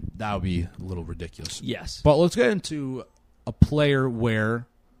 And that would be a little ridiculous. Yes. But let's get into a player where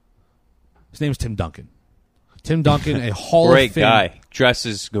his name's Tim Duncan. Tim Duncan, a Hall Great of Fame guy.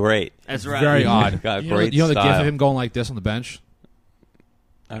 Dresses great. That's right. Very odd. Got You know great the gif style. of him going like this on the bench?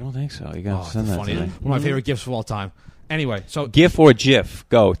 I don't think so. You Oh, got to send that funny. to me. One of my favorite gifs of all time. Anyway, so GIF or GIF?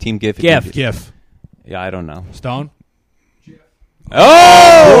 Go. Team GIF. GIF. Yeah, I don't know. Stone?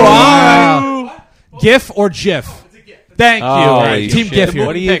 Oh! GIF or GIF? Thank you. Holy Team shit. GIF here.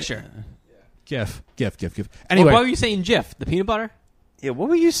 What do you- Picture. GIF. Anyway. Anyway. What were you saying, Jif? The peanut butter? Yeah, what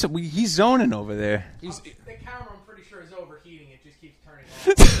were you... He's zoning over there. The camera, I'm pretty sure, is overheating. It just keeps turning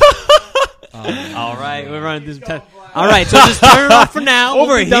off. All right, we're running this test. All right, so just turn it off for now.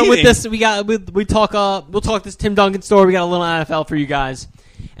 We'll be done with Overheating. this. We'll talk this Tim Duncan story. We got a little NFL for you guys,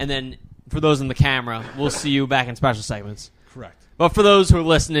 and then for those in the camera, we'll see you back in special segments. Correct. But for those who are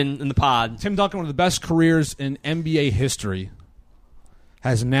listening in the pod, Tim Duncan, one of the best careers in NBA history,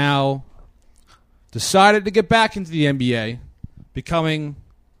 has now decided to get back into the NBA, becoming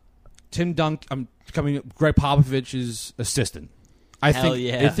Greg Popovich's assistant. I Hell think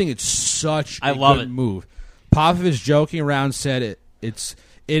yeah. I think it's such I a love good it. move. Popovich, joking around, said it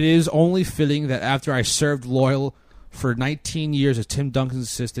is only fitting that after I served loyal for 19 years as Tim Duncan's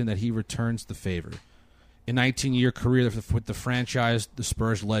assistant that he returns the favor. In 19-year career with the franchise, the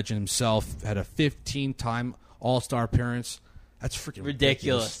Spurs legend himself had a 15-time All-Star appearance. That's freaking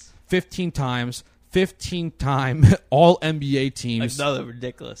ridiculous. 15 times, 15-time All-NBA teams. another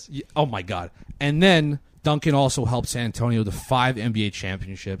ridiculous. Oh, my God. And then Duncan also helped San Antonio to 5 NBA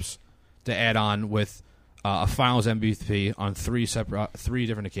championships to add on with a Finals MVP on three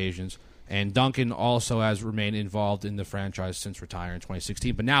different occasions. And Duncan also has remained involved in the franchise since retiring in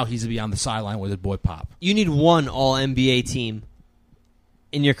 2016. But now he's going to be on the sideline with his boy Pop. You need one All-NBA team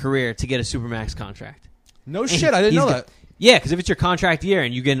in your career to get a Supermax contract. No shit, I didn't know that. Yeah, because if it's your contract year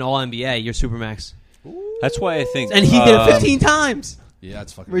and you get an All-NBA, you're Supermax. That's why I think... And he did it 15 times. Yeah,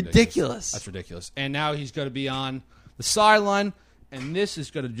 that's fucking Ridiculous. That's ridiculous. And now he's going to be on the sideline, and this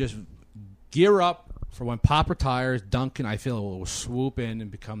is going to just gear up for when Pop retires. Duncan, I feel, will swoop in and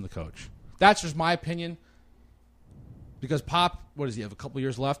become the coach. That's just my opinion. Because Pop, what does he have, a couple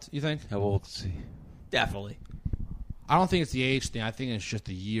years left, you think? Yeah, we'll see. Definitely. I don't think it's the age thing. I think it's just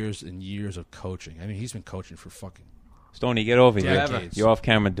the years and years of coaching. I mean, he's been coaching for fucking... Stoney, get over here. Decades. You're off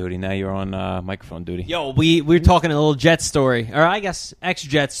camera duty. Now you're on microphone duty. Yo, we're talking a little Jet story, or I guess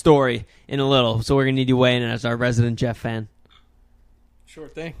ex-Jet story in a little, so we're going to need you weighing in as our resident Jeff fan. Sure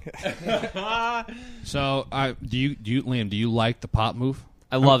thing. So, Liam, do you like the Pop move?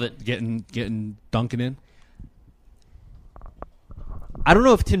 I love it. Getting Duncan in? I don't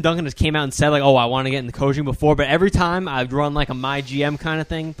know if Tim Duncan has came out and said like, "Oh, I want to get into coaching" before, but every time I've run like a my GM kind of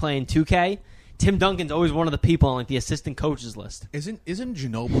thing playing 2K, Tim Duncan's always one of the people on like the assistant coaches list. Isn't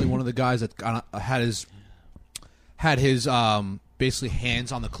Ginobili one of the guys that had his basically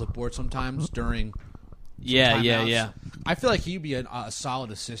hands on the clipboard sometimes during? Yeah. I feel like he'd be a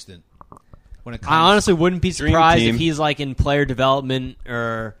solid assistant when it comes. I honestly wouldn't be surprised team. if he's like in player development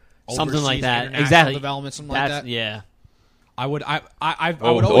or something like overseas that. international Exactly. development, something like that. Yeah. I would or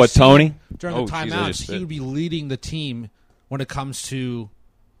always see Tony during the timeouts. He would be leading the team when it comes to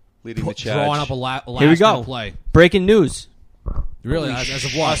leading the drawing charge. up a last Here we go. minute play. Breaking news. Really, as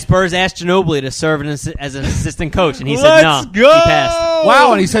of what? Spurs asked Ginobili to serve as an assistant coach, and he said Let's no. go! He passed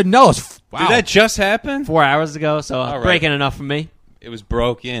Wow, and he said no. Wow. Did that just happen? 4 hours ago, so right. breaking enough for me. It was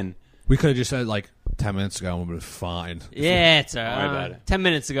broke in. We could have just said like 10 minutes ago, and we would have fine. Yeah, it's worry about it. 10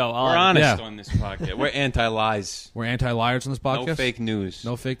 minutes ago. We're honest Yeah. on this podcast. We're anti-lies. We're anti-liars on this podcast. No fake news.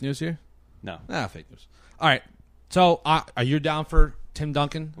 No fake news here. No. Fake news. All right. So, are you down for Tim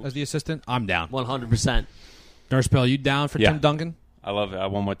Duncan as the assistant? I'm down. 100%. Nurse Bell, you down for Yeah. Tim Duncan? I love it. I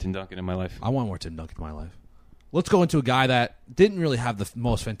want more Tim Duncan in my life. I want more Tim Duncan in my life. Let's go into a guy that didn't really have the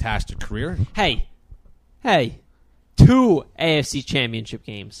most fantastic career. Hey. 2 AFC championship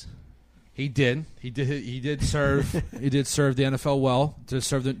games. He did. He did serve. He did serve the NFL well. Did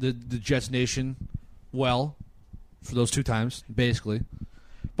serve the Jets nation well for those 2 times, basically.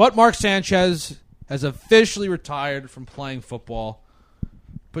 But Mark Sanchez has officially retired from playing football.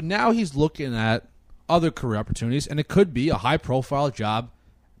 But now he's looking at other career opportunities, and it could be a high-profile job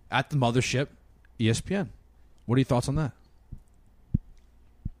at the mothership, ESPN. What are your thoughts on that?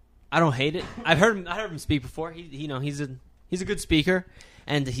 I don't hate it. I heard him speak before. He's a good speaker,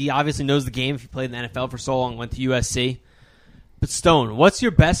 and he obviously knows the game. If he played in the NFL for so long, went to USC. But Stone, what's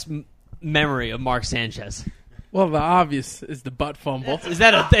your best memory of Mark Sanchez? Well, the obvious is the butt fumble. Is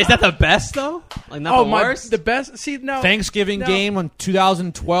that the best though? Like not the worst? The best. See, no. Thanksgiving game in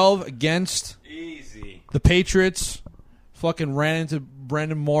 2012 against the Patriots. Fucking ran into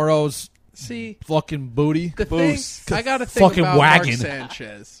Brandon Morrow's fucking booty. The thing I got to think fucking about wagon. Mark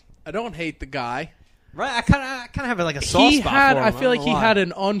Sanchez. I don't hate the guy. Right, I kind of have like a soft spot for him. I feel like don't he know why. had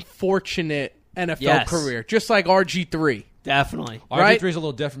an unfortunate NFL Yes. career, just like RG3. Definitely. Right? RG3 is a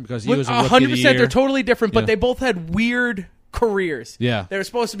little different because he was a rookie of the 100%. year. They're totally different, but Yeah. they both had weird careers. Yeah. They were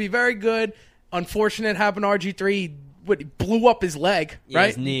supposed to be very good. Unfortunate happened to RG3. He blew up his leg, Yeah, right?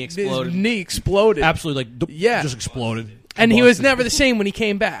 his knee exploded. His knee exploded. Absolutely, Yeah. just exploded. And he was never the same when he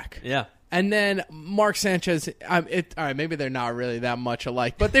came back. Yeah. And then Mark Sanchez, all right, maybe they're not really that much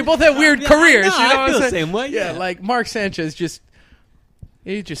alike, but they both have weird careers. No, you know I what feel I'm the saying? same way. Yeah, like Mark Sanchez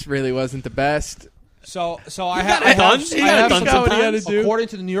he just really wasn't the best. So I got have it done. I He got it have done some- what he had to do. According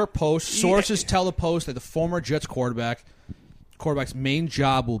to the New York Post, sources tell the Post that the former Jets quarterback's main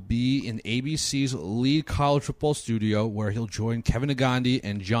job will be in ABC's lead college football studio, where he'll join Kevin Nagandi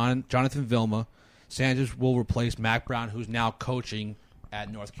and Jonathan Vilma. Sanchez will replace Mac Brown, who's now coaching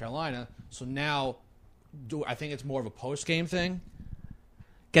at North Carolina. So now, I think it's more of a post-game thing.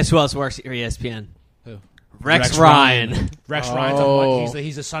 Guess who else works here at ESPN? Who? Rex Ryan. Rex Oh. Ryan's on what?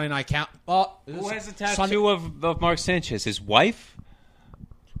 He's a Sunday night count. Who has a tattoo of Mark Sanchez? His wife?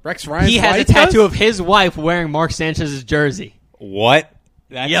 Rex Ryan's He has a wife tattoo does? of his wife wearing Mark Sanchez's jersey. What?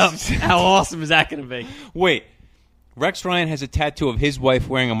 Yep. How awesome is that going to be? Wait. Rex Ryan has a tattoo of his wife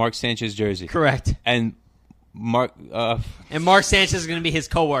wearing a Mark Sanchez jersey. Correct. And Mark... And Mark Sanchez is going to be his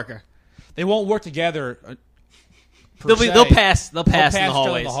coworker. They won't work together. They'll pass in the each other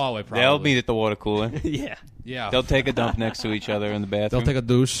hallways. in the hallway, probably. they'll meet at the water cooler. Yeah. Yeah. They'll take a dump next to each other in the bathroom. They'll take a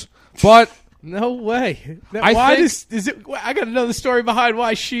deuce. But No way. I Why think- is it? I got to know the story behind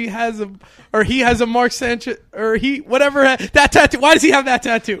why she has he has a Mark Sanchez that tattoo. Why does he have that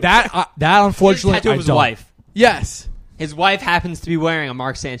tattoo? that unfortunately, His tattoo of his I don't. wife. Yes, His wife happens to be wearing a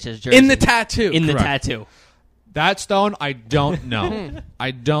Mark Sanchez jersey. in the tattoo. In the Correct. tattoo. That Stone, I don't know.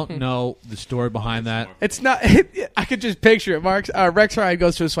 I don't know the story behind that. It's not. I could just picture it. Rex Ryan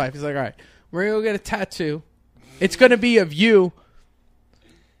goes to his wife. He's like, "All right, we're gonna go get a tattoo. It's gonna be of you.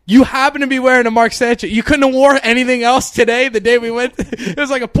 You happen to be wearing a Mark Sanchez. You couldn't have wore anything else today. The day we went, it was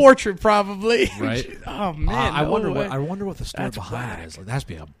like a portrait, probably. Right. Oh man, I no wonder way. what the story That's behind whack. it is. Like, that has to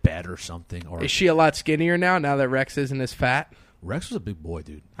be a bet or something. Or Is she a lot skinnier now that Rex isn't as fat? Rex was a big boy,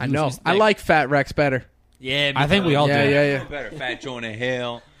 dude. I know. he's I thick. like fat Rex better. Yeah. I think we all Yeah, do. yeah. Better. Fat Jonah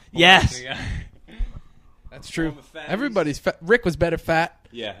Hill. Yes. That's true. All the fatties. Everybody's fat. Rick was better fat.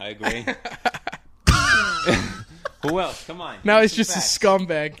 Yeah, I agree. Who else? Come on. Now give he's me just some a facts.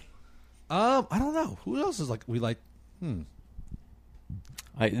 scumbag. I don't know. Who else is like we like? Nothing.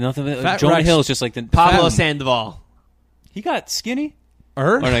 Fat Jonah Rex. Hill is just like the Pablo fat- Sandoval. He got skinny.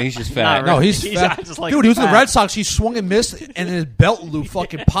 Oh, no, he's just fat. Not No, really. he's He's fat. not just like Dude, he was in the fat. Red Sox. He swung and missed, and his belt loop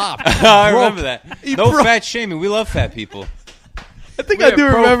fucking popped. I Broke. remember that. He No broke. fat shaming. We love fat people. I think We're I do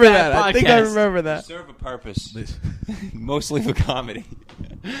a remember pro-fat that. I think I podcast. remember that. Serve a purpose. Mostly for comedy.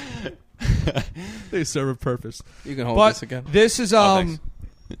 They serve a purpose. You can hold But this again. this is thanks.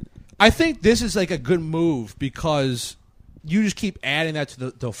 I think this is like a good move because you just keep adding that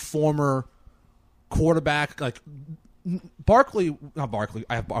to the former quarterback, like not Barkley.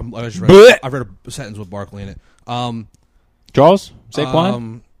 I read a sentence with Barkley in it. Jaws?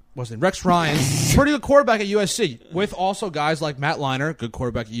 Saquon? What's his name? Rex Ryan, pretty good quarterback at USC, with also guys like Matt Leinart, good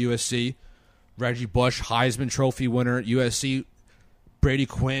quarterback at USC, Reggie Bush, Heisman Trophy winner at USC, Brady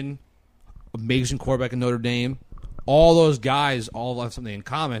Quinn, amazing quarterback in Notre Dame. All those guys all have something in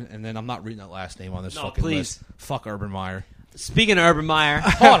common, and then I'm not reading that last name on this No, fucking please. list. Fuck Urban Meyer. Speaking of Urban Meyer,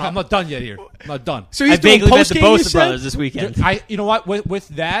 Hold on, I'm not done yet here. I'm not done. So he's I doing vaguely met the post-game, you Bosa said? brothers this weekend. You know what? With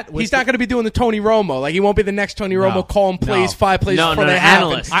that, He's not going to be doing the Tony Romo. Like, he won't be the next Tony Romo calling plays No. 5 plays No, before no, they happen.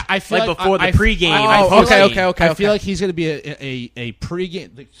 analyst. I feel like like before the I- pregame. I- and oh, postgame. okay. I feel like he's going to be a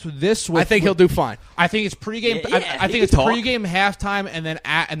pregame. So this, I think he'll do fine. I think it's pregame. Yeah, I he think it's can talk. pregame, halftime, and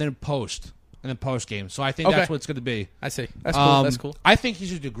then post, and then post game. So I think Okay. that's what it's going to be. I see. That's cool. That's cool. I think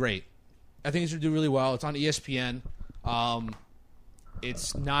he's going to do great. I think he's going to do really well. It's on ESPN.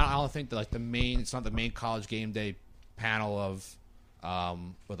 It's not. I don't think that It's not the main college game day panel of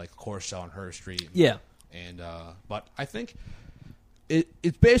with like Cooperstown and Her Street. Yeah. And but I think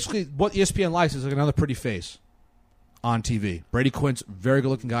it's basically what ESPN likes is like another pretty face on TV. Brady Quinn's very good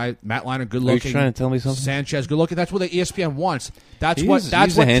looking guy. Matt Leinart, good Are you looking. trying to tell me something? Sanchez, good looking. That's what the ESPN wants. That's He's what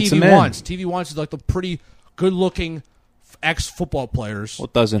a handsome TV man. wants. TV wants is like the pretty good looking ex football players. Well,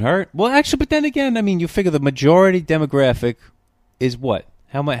 it doesn't hurt. Well, actually, but then again, I mean, you figure the majority demographic is what?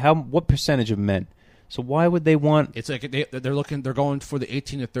 What percentage of men? So why would they want? It's like they're going for the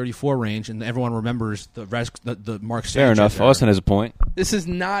 18 to 34 range, and everyone remembers the Mark Sanchez. Fair enough. era. Austin has a point. This is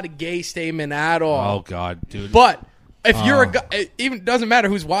not a gay statement at all. Oh God, dude. But if you're a guy, it even doesn't matter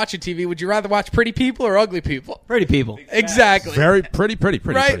who's watching TV. Would you rather watch pretty people or ugly people? Pretty people. Exactly. Very pretty.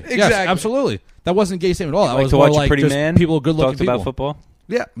 Right? Yes, Exactly. absolutely. That wasn't a gay statement at all. That Like was to more watch like a pretty just man. people, good looking talks people. about football.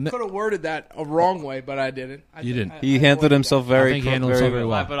 Yeah, Could have worded that a wrong way, but I didn't. You didn't. He handled himself very, I think he handled himself very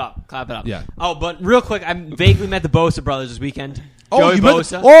well. Clap it up. Clap it up. Yeah. Oh, but real quick, I vaguely met the Bosa brothers this weekend. Oh, Joey you met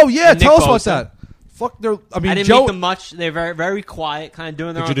Bosa. oh yeah, and tell Nick us about Bosa. that. Fuck, I mean, I didn't Joe. meet them much. They're very, very quiet, kind of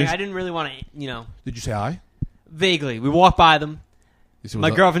doing their Did own you thing. do- I didn't really want to, Did you say hi? vaguely. We walked by them. You see My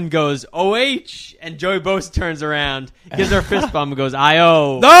what's up? girlfriend goes, OH, and Joey Bosa turns around, gives her a fist bump, and goes,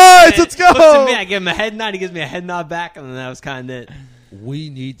 IO. Nice, And let's go. Looks at me, I give him a head nod, he gives me a head nod back, and then that was kind of it. We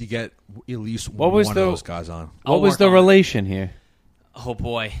need to get at least What one was of the- those guys on. What I'll was work the on it. relation here? Oh,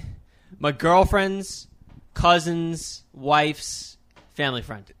 boy. My girlfriend's cousin's wife's family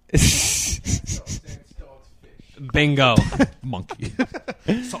friend. Bingo. Monkey,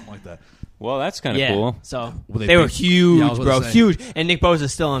 something like that. Well, that's kind of Yeah. cool. So Were they they were big? huge, Yeah, I was about bro. to say. Huge. And Nick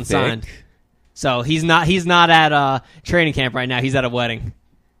Bosa's still unsigned. Thick. So he's not at training camp right now. He's at a wedding.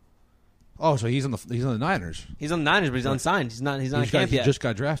 Oh, so he's on the Niners. He's on the Niners, but he's unsigned. He's not at camp He yet. just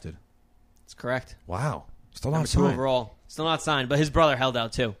got drafted. That's correct. Wow, still Number not 2 signed. overall. Still not signed, but his brother held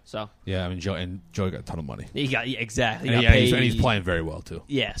out too. So Yeah, I mean, Joey got a ton of money, he got exactly. He and, got and paid. he's playing very well too.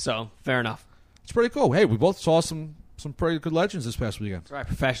 Yeah, so fair enough. It's pretty cool. Hey, we both saw some pretty good legends this past weekend. That's right.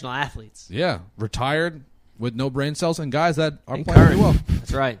 Professional athletes. Yeah, retired with no brain cells, and guys that are And playing current. pretty well,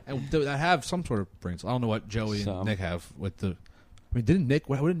 That's right. and that have some sort of brain cells. I don't know what Joey and Some. Nick have with the. I mean, didn't Nick?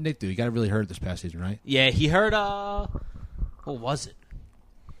 What did Nick do? He got really hurt this past season, right? Yeah, he hurt. What was it?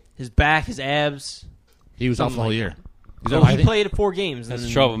 His back, his abs. He was out Something the whole like year. He's So out, I he think, played 4 games. That's and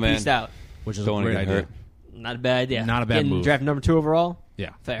then trouble, man. Peaced out. which is Don't a great wanna get idea. hurt. Not a bad idea. Not a bad Getting move. Draft number 2 overall. Yeah.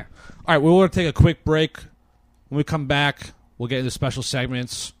 Fair. All right, we're going to take a quick break. When we come back, we'll get into special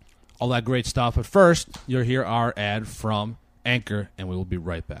segments, all that great stuff. But first, you'll hear our ad from Anchor, and we will be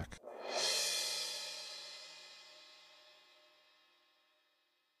right back.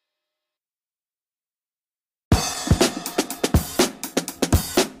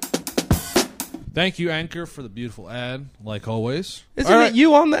 Thank you, Anchor, for the beautiful ad, like always. Isn't All right. it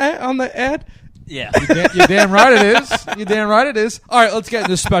you on the ad? Yeah. You're damn right it is. You're damn right it is. All right, let's get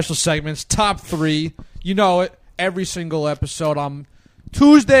into special segments. Top 3. You know it. Every single episode on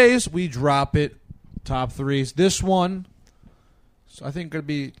Tuesdays, we drop it. Top 3s. This one, so I think, going to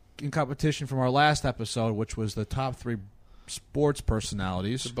be in competition from our last episode, which was the top 3 sports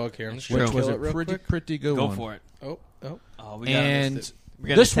personalities, Bug here. which True. was Kill a it real pretty quick. pretty good Go one. for it. Oh. Oh, we got And We're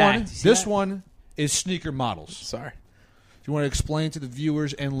getting this attacked. one, You see this that? one is sneaker models. Sorry. Do you want to explain to the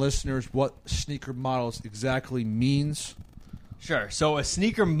viewers and listeners what sneaker models exactly means? Sure. So a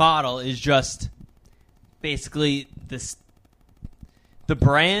sneaker model is just basically the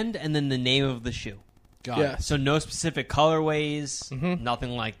brand and then the name of the shoe. Got Yeah. it. So no specific colorways, Mm-hmm.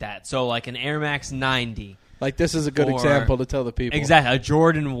 nothing like that. So like an Air Max 90. Like this is a good Or- example to tell the people. Exactly. A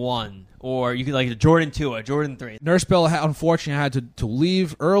Jordan 1. Or you could like a Jordan 2, a Jordan 3. Nurse Bill, unfortunately, had to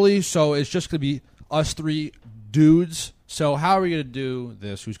leave early, so it's just going to be us three dudes. So how are we going to do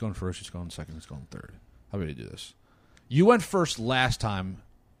this? Who's going first? Who's going second? Who's going third? How are we going to do this? You went first last time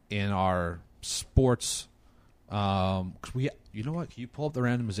in our sports. 'Cause you know what? Can you pull up the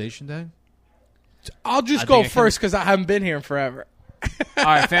randomization thing? I'll just I go think I can- first because I haven't been here in forever. All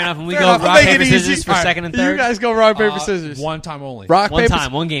right, fair enough. And we Fair go enough. I'll rock, make it paper, easy. scissors for All right. second and third. You guys go rock, paper, scissors. One time only. Rock, One paper,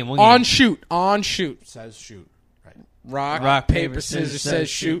 time, one game, one game. on shoot, on shoot. Says shoot. Right. Rock, paper, scissors says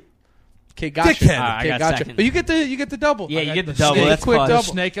shoot. Okay, gotcha. Dickhead. All right, I Okay, got gotcha. second. But you get the double. Yeah, I you got get the double. snake, That's quick fun. double.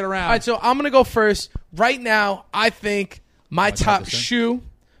 Snake it around. All right, so I'm gonna go first. Right now, I think my type top this in? shoe,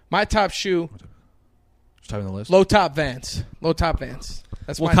 Just type in the list. low top Vans. Low top Vans.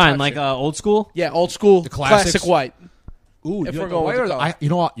 That's What my kind? top Like shoe. old school? Yeah, old school, The classics? classic white. Ooh, if you we're know going with the the white, you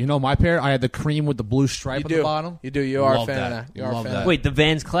know what? You know my pair. I had the cream with the blue stripe You at do. the bottom. You do. You are a Love fan that. of that. You are a Love fan that. of that. Wait, the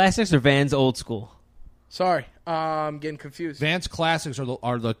Vans Classics or Vans Old School? Sorry, I'm getting confused. Vans Classics are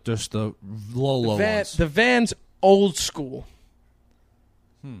just the low ones. The Vans old school.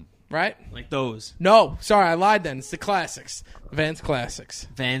 Right? Like those. No, sorry, I lied. Then it's the classics. Vans classics.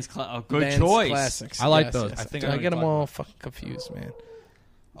 Oh, good Vans choice. Classics. I like Yes, those. yes. I think I I get them like all them. fucking confused, man.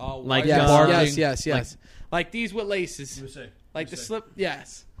 Like Yes, Barking. yes. Like these with laces. Like the slip.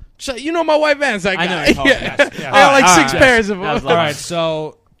 Yes. So you know my white Vans. I got. I know what you're talking Yeah. about. I got like All six right. pairs of That was them. All right,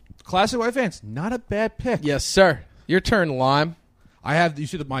 so classic white Vans, not a bad pick. Yes, sir. Your turn, Lime. I have. You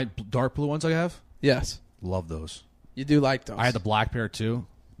see my dark blue ones I have? Yes, Love those. you do like those. I had the black pair too,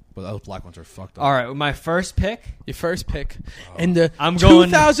 but those black ones are fucked up. All right, with my first pick, Your first pick in the I'm going-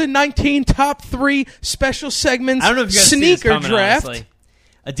 2019 top 3 special segments I don't know if you guys see this sneaker coming, draft. honestly.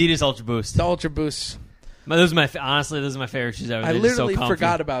 Adidas Ultra Boost. The Ultra Boost. Those are my favorite shoes ever. I They're just so literally comfy.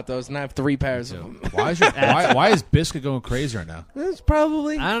 forgot about those, and I have 3 pairs of them. Why is Biscuit going crazy right now? It's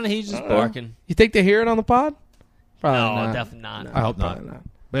probably. I don't know. He's just barking. You think they hear it on the pod? Probably No, not. definitely not. I hope not. Probably not.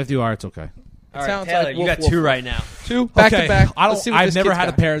 But if you are, it's okay. All right, sounds Taylor, like you wolf, got wolf, 2 wolf. right now. 2 back Okay, to back. I Let's see don't. what I've this never kid's had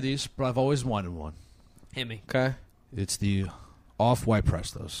a got. pair of these, but I've always wanted one. Hit me. Okay. It's the off-white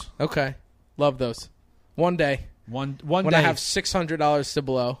Prestos. Okay. Love those. One day. One When day. I have $600 to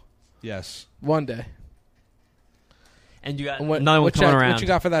blow. yes. One day. And you got And what, another one what coming you, around. What you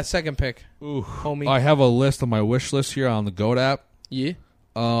got for that second pick, Ooh. homie? I have a list on my wish list here on the Goat app. Yeah.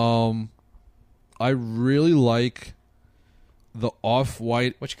 I really like the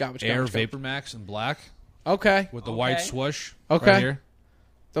off-white What you got? What you got? Air what you got? Vapor Max in black Okay. with the white Okay. swoosh. Okay. Right here.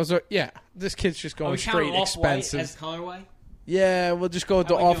 Those are, yeah. This kid's just Are going we counting straight Off-White expensive. as colorway? Yeah, we'll just go with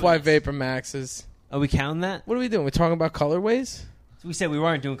the How are we doing off-white this? Vapor Maxes. Are we counting that? What are we doing? We're talking about colorways? We said we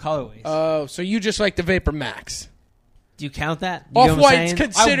weren't doing colorways. Oh, so you just like the Vapor Max. Do you count that? You get what I'm Off-white's saying?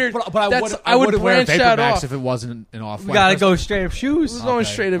 considered. But I that's- would. I would wouldn't wear a branch Vapor that Max off. if it wasn't an off-white. We gotta Presto. go straight up shoes. We're going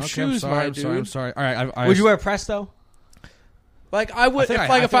straight up Okay, shoes, I'm sorry, my I'm dude. sorry. I'm sorry. All right. I Would you wear Presto? Like I would, I think if I-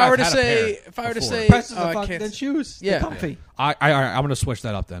 like I if think I were I've to had a say, pair if I were to before. say, Prestos I are can't fucking say- shoes. Yeah. They're comfy. I'm gonna switch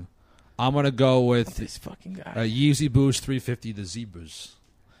that up then. I'm gonna go with This fucking guy. Yeezy Boost 350, the Zebras.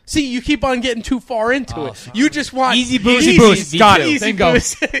 See, you keep on getting too far into Oh, it. sorry. You just want Easy Boost, Easy Boost, got it. Easy Bingo.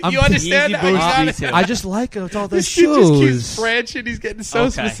 Boost. I'm You understand Easy that? Boost, I got me it. too. I just like it with all the This kid just keeps shoes. branching. He's getting so Okay.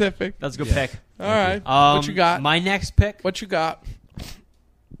 specific. That's a good Yeah. pick. All right. What you got? My next pick. What you got?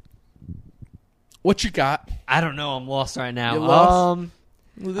 What you got? I don't know. I'm lost right now. You lost?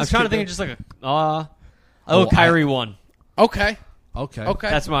 I'm trying to think of just like a Kyrie one. Okay. Okay. Okay.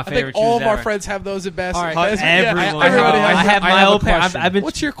 That's my I favorite think all shoes of our ever. friends have those at best. All right. Everyone. everybody has I it. have I my have a old pair. question. I've been.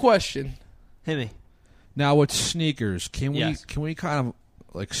 What's your question? Hit me. Now with sneakers, can Yes. we kind of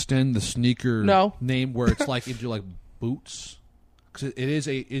like extend the sneaker No. name where it's like into like boots? Because it is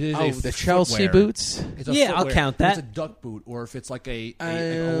a Oh, the Chelsea footwear. boots. It's a Yeah, I'll footwear. count If that. It's a duck boot, or if it's like a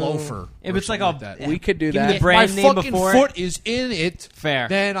Oh. loafer. If or it's like something a- that. We could do Give me the that. brand my name fucking before foot is in it. Fair.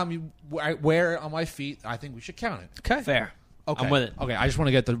 Then I wear it on my feet. I think we should count it. Okay. Fair. Okay, I'm with it. Okay, I just want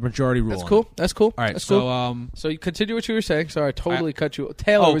to get the majority rule. That's on cool. it. That's cool. All right, That's so cool. So you continue what you were saying. Sorry, I totally cut you.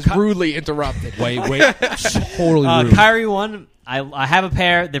 Taylor Oh, was cut- rudely interrupted. wait, totally rude. Kyrie one. I have a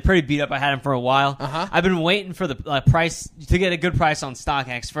pair. They're pretty beat up. I had them for a while. Uh-huh. I've been waiting for the price to get a good price on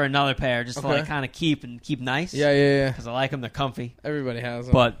StockX for another pair, just to Okay. like kind of keep nice. Yeah. Because I like them. They're comfy. Everybody has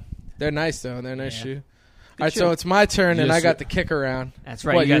them. But They're nice though. They're a nice Yeah. shoe. Good All right, shoe. so it's my turn, and Yes, I got sir. the kick around. that's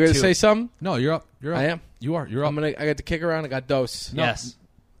right. What you you got gonna two. say something? No, you're up. You're up. I am. You are. You're up. I got the kick around. I got Dose. No. Yes.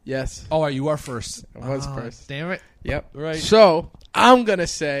 Yes. Oh, you are first. I was first. Damn it. Yep. Right. So I'm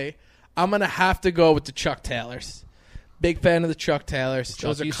gonna have to go with the Chuck Taylors. Big fan of the Chuck Taylors.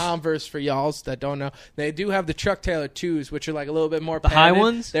 Those are Chuckies. Converse for y'alls that don't know. They do have the Chuck Taylor 2s, which are like a little bit more The high padded.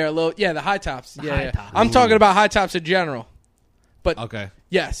 ones? They're a little, the high tops. high tops. I'm talking about high tops in general. But Okay.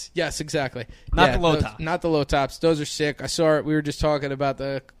 yes, exactly. Not the low tops. Not the low tops. Those are sick. I saw it. We were just talking about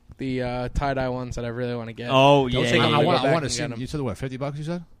the tie-dye ones that I really want to get. Oh, Don't yeah. take I, them I to go want back to and see. get 'em. You said what? $50 you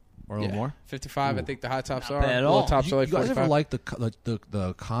said, or a little more? 55. I Ooh. think the high tops Not are. bad at The all. low tops You, are like you guys 45. ever like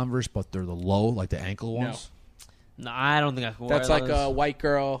the Converse, but they're the low, like the ankle ones? No, I don't think I can wear That's like those. a white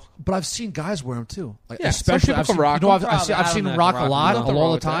girl. But I've seen guys wear them too. Like, Yeah, some especially people I've can seen, rock you know, them. I've I seen don't him know rock if a I can lot rock them. all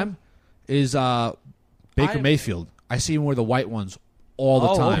the Nothing wrong time. Is Baker Mayfield? I see him wear the white ones all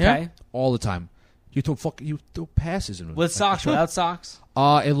the time. Okay. All the time. You throw passes in them. With socks, without socks?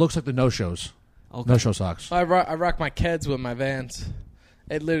 It looks like the no-shows. Okay. No-show socks. I rock my Keds with my Vans.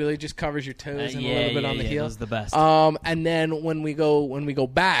 It literally just covers your toes and a little bit on the heel. Those are the best. And then when we go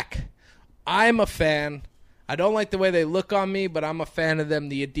back, I'm a fan. I don't like the way they look on me, but I'm a fan of them.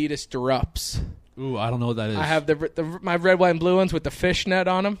 The Adidas Durups. Ooh, I don't know what that is. I have my red, white, and blue ones with the fishnet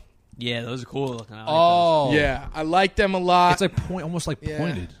on them. Yeah, those are cool looking. I like Oh, Yeah, I like them a lot. It's like almost like Yeah.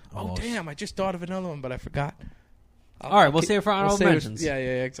 pointed. Oh almost. damn! I just thought of another one, but I forgot. All right, we'll save it for honorable save it- mentions. Yeah,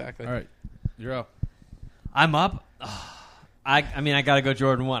 exactly. All right, you're up. I'm up. I mean, I got to go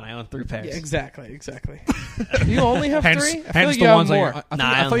Jordan 1. I own 3 pairs. Yeah, exactly. You only have Hence, 3. I feel hence like the you have ones more. I Nah,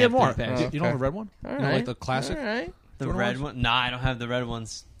 I thought only you had have more. 3 pairs. You don't have a red one? All You right. know, like the classic? All right. The Jordan red ones? one? Nah, I don't have the red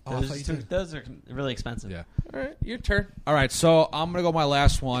ones. Oh, I thought you did. Those are really expensive. Yeah. All right. Your turn. All right, so I'm gonna go my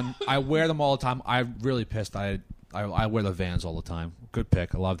last one. I wear them all the time. I'm really pissed. I wear the Vans all the time. Good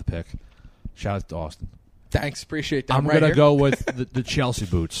pick. I love the pick. Shout out to Austin. Thanks. Appreciate that. I'm right gonna here. go with the Chelsea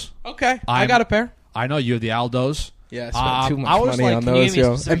boots. Okay. I I'm- got a pair. I know you have the Aldos. Yeah, I spent too I much was money like, on can you those, give me a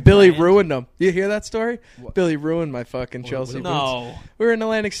yo. specific And Billy brand? ruined them. You hear that story? Billy ruined my fucking Chelsea boots. No. We were in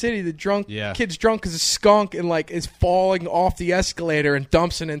Atlantic City. The Yeah. kid's drunk as a skunk and like is falling off the escalator and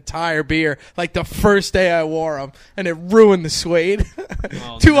dumps an entire beer. Like the first day I wore them, and it ruined the suede.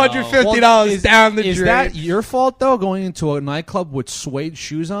 Oh, $250 down the Is drain. that your fault though? Going into a nightclub with suede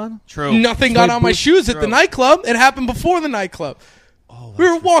shoes on? True. Nothing got Suede on my boots? shoes at the True. nightclub. It happened before the nightclub. Oh, We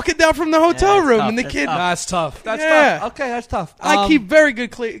were walking down from the hotel that's room, tough. and the That's kid. tough. That's tough. That's Yeah. tough. Okay, that's tough. I keep very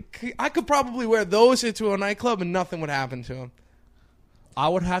good. I could probably wear those into a nightclub, and nothing would happen to him. I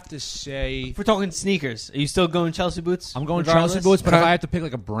would have to say If we're talking sneakers, are you still going Chelsea boots? I'm going regardless? Chelsea boots, but if Okay. I have to pick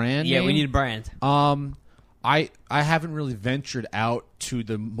like a brand, Yeah, name, we need a brand. I haven't really ventured out to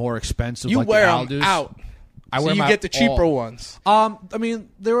the more expensive. You like wear the them Aldous. out, I so wear you them get out the cheaper all. ones. I mean,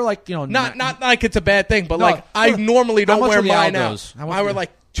 they were like Not like it's a bad thing, but No, like I no. normally How don't much wear are the mine Aldos? How out. much I are wear the-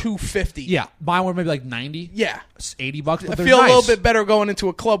 like $250. Yeah, mine were maybe like 90. Yeah. It's $80. But I they're feel a little nice. bit better going into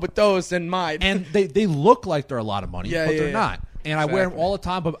a club with those than mine. and they look like they're a lot of money, Yeah, but yeah, they're yeah. not. And I wear them Exactly. all the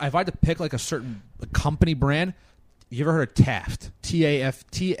time. But if I had to pick like a certain company brand, you ever heard of Taft?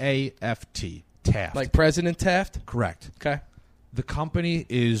 Taft. Taft. like President Taft. correct. Okay. The company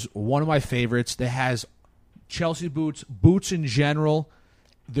is one of my favorites. That has Chelsea boots in general.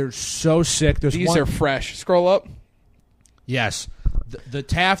 They're so sick. There's These one, are fresh. Scroll up. yes. The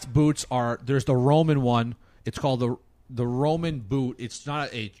Taft boots are. There's the Roman one. It's called the Roman boot. It's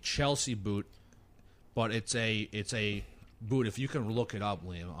not a Chelsea boot, but it's a boot. If you can look it up,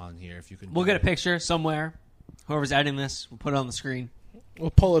 Liam, on here, if you can. We'll do get a it. picture somewhere. Whoever's editing this, we'll put it on the screen. We'll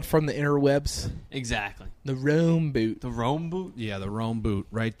pull it from the interwebs. Exactly. The Rome boot. The Rome boot? Yeah, the Rome boot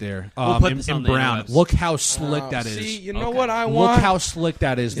right there. We'll put in, this in on the brown. interwebs. Look how slick that is. See, you know Okay. what I Look want? how slick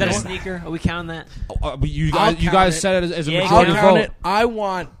that is. Is that a man. sneaker? Are we counting that? But you I'll guys count it. said it as a Yeah, I'll majority count vote. it. I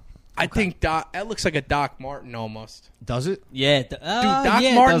want. I think Doc. That looks like a Doc Martin almost. Does it? Yeah. Dude, Doc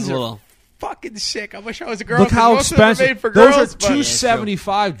yeah, Martens it does a are little. fucking sick. I wish I was a girl. Look 'cause how most of them are expensive. made for Those girls, are but-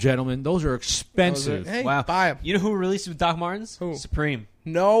 $275, gentlemen. Those are expensive. Hey, Wow. buy 'em. You know who released with Doc Martens? Who? Supreme.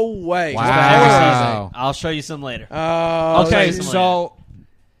 No way. Wow. I'll show you some later. Okay, you some so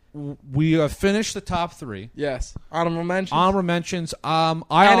we have finished the top three. Yes. Honorable mentions. Honorable mentions.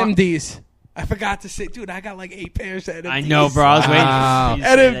 NMDs. I forgot to say, dude. I got like 8 pairs of NMDs. I know, bro. I was waiting Wow. for you to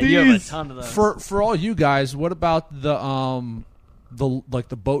say that. You have a NFTs. ton of those. for all you guys. What about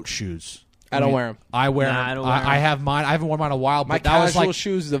the boat shoes? I don't wear them. I wear Nah, them. I don't wear 'em. I have mine. I haven't worn mine in a while. My But that was casual like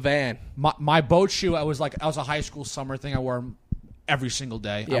shoes, the Van. my boat shoe. I was a high school summer thing. I wore them every single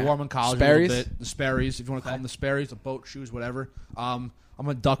day. I Yeah. wore them in college Sperry's? a little bit. The Sperry's, if you want to call them the Sperry's, the boat shoes, whatever. I'm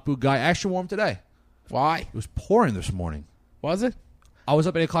a duck boot guy. I actually wore them today. Why? It was pouring this morning. Was it? I was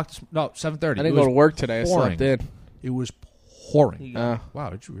up at 8:00. No, 7:30. I didn't go to work today. I pouring. slept in. It was pouring. Oh. Wow,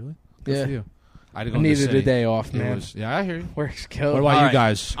 did you really? Good Yeah. for you. I I needed a day off, man. Yeah, I hear you. Work's killed. What about All you right.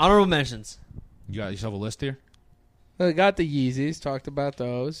 guys? Honorable mentions. You got yourself a list here? I got the Yeezys. Talked about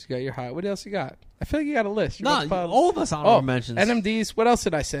those. You got your high. What else you got? I feel like you got a list. You No, got all of us honorable mentions. NMDs. What else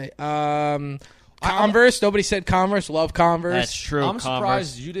did I say? Converse. Nobody said Converse. Love Converse. That's true. I'm Converse.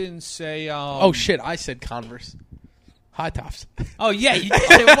 surprised you didn't say. Oh shit! I said Converse. High tops. Oh yeah, you did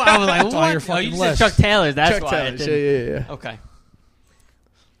say, I was like, It's what? on your Oh, you fucking said list. Chuck Taylor. That's Chuck why. Taylor. I didn't. Yeah. Okay.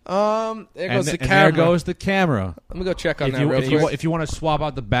 There goes the and camera. there goes the camera. Let me go check on If that you, real if, you, quick. if you want to swap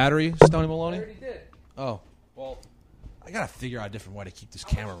out the battery, Stoney Maloney. did. Oh, well, I gotta figure out a different way to keep this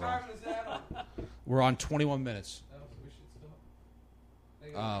camera rolling. We're on 21 minutes.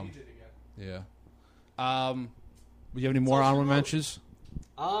 Yeah. Do you have any more honorable mentions?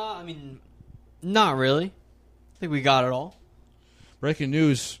 I mean, not really. I think we got it all. Breaking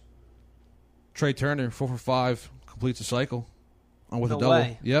news: Trey Turner, 4 for 5, completes the cycle with No a double.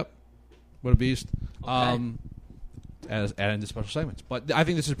 way. Yep, what a beast. Okay. Adding the special segments, but I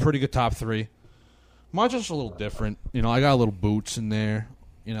think this is a pretty good top 3. Mine's just a little different. You know, I got a little boots in there.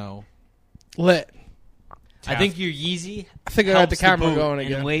 You know, Lit. I think your Yeezy. I think I got the helps camera boot going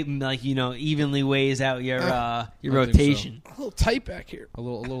again. and evenly weighs out your think so. rotation. A little tight back here. a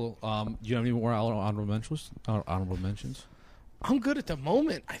little. Do you have any more honorable mentions? Honorable mentions. I'm good at the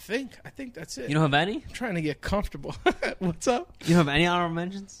moment. I think that's it. You don't have any? I'm trying to get comfortable. What's up? You don't have any honorable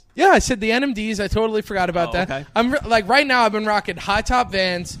mentions? Yeah, I said the NMDs. I totally forgot about Oh, that. okay. I'm like right now. I've been rocking high top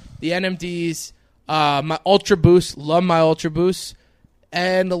Vans, the NMDs, my Ultra Boost. Love my Ultra Boost,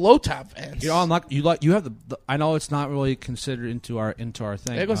 and the low top Vans. You know, I'm not. You have the. I know it's not really considered into our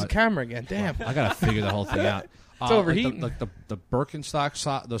thing. There goes the camera again. Damn. I gotta figure the whole thing out. It's overheating. Like the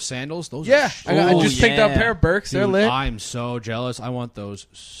Birkenstock, those sandals. Those. Yeah, Are I Oh, just picked up a yeah. pair of Birks. They're Dude, lit. I'm so jealous. I want those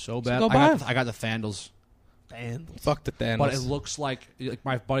so bad. go buy 'em. I got the Vandals, Fuck the Thanos. but it looks like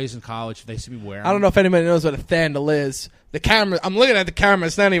my buddies in college. If they see me wearing, I don't know if anybody knows what a thandle is. The camera, I'm looking at the camera,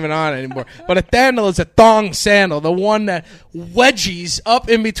 it's not even on anymore. But a thandle is a thong sandal, the one that wedgies up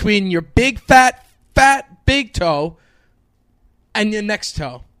in between your big fat big toe and your next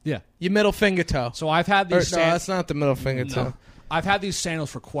toe, Yeah. your middle finger toe. So I've had Or, these. no, that's not the middle finger toe. I've had these sandals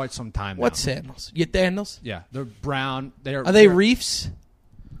for quite some time now. What sandals? Your thandles? Yeah, they're brown. Are they reefs?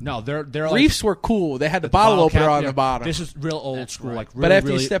 No, they're like Reefs were cool. They had the bottle opener cap, on yeah. the bottom. This is real old school. right. Like, really, but after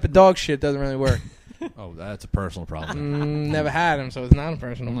really, you step in dog shit, it doesn't really work. oh, that's a personal problem. Never had them, so it's not a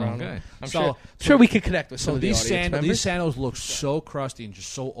personal problem. Okay. I'm So- sure we could connect with some So of the these audience members. these sandals look so crusty and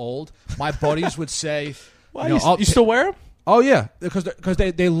just so old. My buddies would say, Why, you know, you still wear them? "Oh yeah," because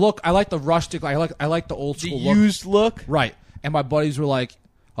they look. I like the rustic. I like the old The school look. used look? Right. And my buddies were like,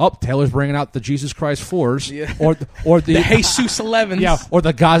 "Oh, Taylor's bringing out the Jesus Christ 4s, Yeah. or the The Jesus 11s. yeah, or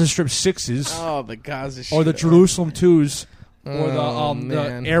the Gaza Strip 6s, Oh, the Gaza shit. or the Jerusalem 2s, or Oh, the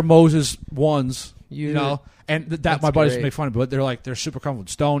man. Air Moses 1s." You You- know, and that that's my buddies great. make fun of, but they're super comfortable.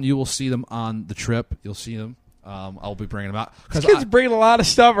 Stone, you will see them on the trip. You'll see them. I'll be bringing them out This kid's bringing a lot of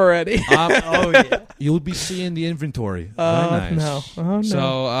stuff already. Oh yeah. you'll be seeing the inventory. Oh, Very nice. no. Oh, no.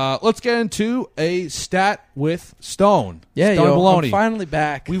 So let's get into a stat with Stone. Yeah, Stone yo, Maloney. I'm finally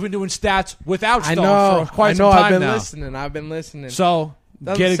back. We've been doing stats without I Stone know. for quite I know. some time I've been now. listening. I've been listening. So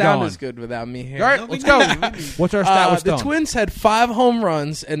Doesn't get it sound going. as good without me here. All right, let's go. What's our stat with The Stone? Twins had 5 home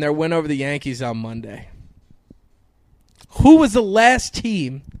runs in their win over the Yankees on Monday. Who was the last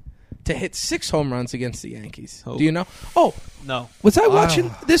team to hit 6 home runs against the Yankees? Who? Do you know? Oh, No. was I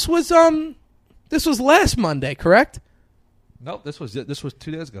watching? This was last Monday, correct? Nope, this was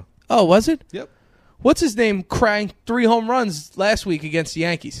 2 days ago. Oh, was it? Yep. What's his name? Cranked 3 home runs last week against the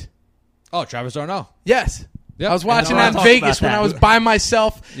Yankees. Oh, Travis Darno. Yes. Yep. I was watching And that in talk Vegas about when that. I was by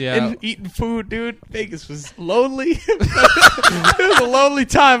myself Yeah. and eating food, dude. Vegas was lonely. It was a lonely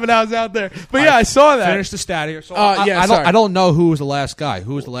time when I was out there. But yeah, I saw that. Finish the stat here. So yeah, sorry. I don't know who was the last guy.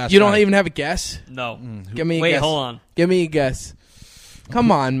 Who was the last You guy? don't even have a guess? No. Give me a Wait, guess. hold on. Give me a guess.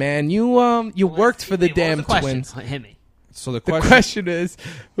 Come on, man. You worked for the Wait, what was damn the question? Twins. Hit me. So the The question, question is,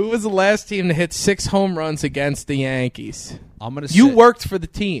 who was the last team to hit 6 home runs against the Yankees? I'm going to You worked for the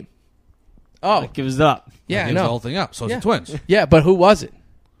team. Oh, Give us up. yeah, I gives the whole know. thing up. So it's Yeah. the Twins. Yeah, but who was it?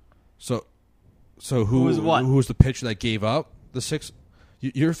 So who was what? Who was the pitcher that gave up the 6?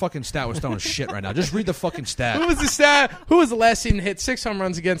 Your fucking stat was Stone is shit right now. Just read the fucking stat. Who was the stat? Who was the last team to hit 6 home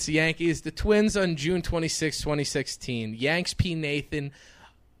runs against the Yankees? The Twins on June 26, 2016. Yanks P. Nathan.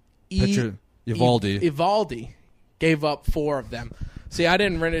 Pitcher Evaldi. Evaldi gave up 4 of them. See, I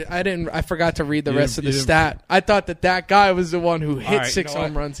didn't read it. I forgot to read the You rest of didn't- the you stat. I thought that guy was the one who hit All right, 6 you know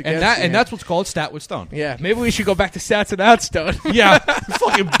home what? runs against. and that's what's called stat with Stone. yeah. Maybe we should go back to stats without Stone. Yeah,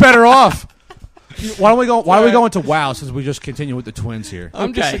 fucking better off. Why don't we go into WoW since we just continue with the Twins here?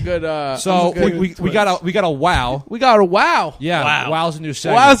 I'm just a good. So we got a WoW. We got a wow. Yeah, Wow. WoW's a new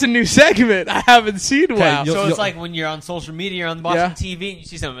segment. Wow's a new segment. I haven't seen wow. you'll- So it's like when you're on social media, you're on watching TV, and you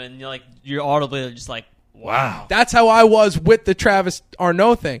see something, and you're audibly just like, wow. That's how I was with the Travis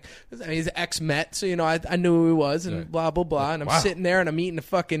Arnaud thing. I mean, he's an ex-Met, so I knew who he was, and blah blah blah. And I'm sitting there and I'm eating a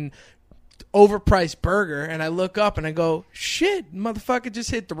fucking overpriced burger, and I look up and I go, "Shit, motherfucker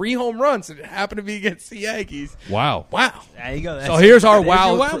just hit 3 home runs, and it happened to be against the Yankees." Wow. There you go. So here's our There's WoW.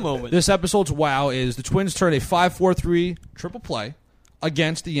 your wow moment. This episode's WoW is the Twins turned a 5-4-3 triple play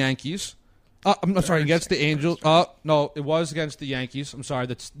against the Yankees. I'm sorry, against the Angels. No, it was against the Yankees. I'm sorry.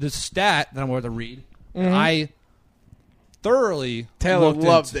 That's the stat that I'm going to read. I thoroughly Taylor looked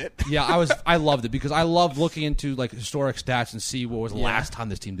loved into- it. Yeah, I loved it because I love looking into like historic stats and see what was the last time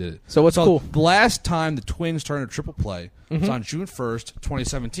this team did it. So what's cool? The last time the Twins turned a triple play was on June 1st,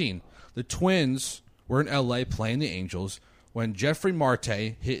 2017. The Twins were in LA playing the Angels when Jeffrey Marte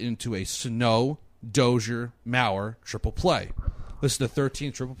hit into a Sano, Dozier, Mauer triple play. This is the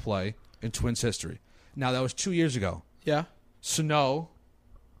 13th triple play in Twins history. Now that was 2 years ago. Yeah. Sano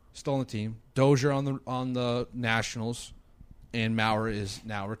still on the team. Dozier on the Nationals, and Maurer is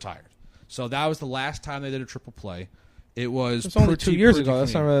now retired. So that was the last time they did a triple play. It was It's only 2 years pretty ago.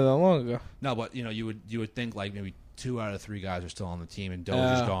 That's not clean. really that long ago. No, but you would think like maybe 2 out of 3 guys are still on the team, and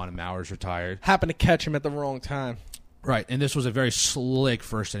Dozier's gone and Maurer's retired. Happened to catch him at the wrong time. Right, and this was a very slick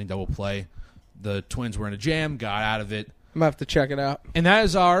first inning double play. The Twins were in a jam, got out of it, I'm gonna have to check it out. and that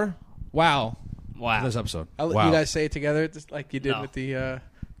is our wow Wow. this episode. I'll let wow. you guys say it together, just like you did No. with the.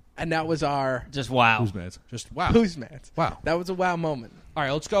 And that was our Just wow. Who's mad? Just wow. who's mad. Wow. That was a wow moment. All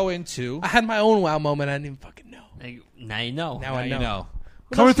right, let's go into. I had my own wow moment. I didn't even fucking know. Now you know. Now I know.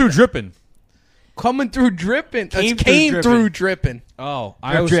 Coming through dripping. Coming through dripping. Came Came through through dripping. Oh,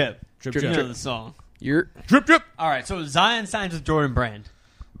 Drip, drip. drip, Drip, You know drip. the song. You're Drip, drip. All right, so Zion signs with Jordan Brand.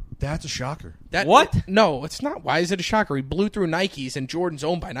 That's a shocker. that. What? No, it's not. Why is it a shocker? He blew through Nikes, and Jordan's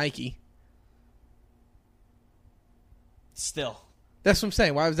owned by Nike. Still. That's what I'm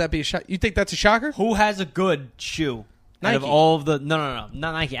saying. Why would that be a shock? You think that's a shocker? Who has a good shoe? Out of Nike. all of the... No,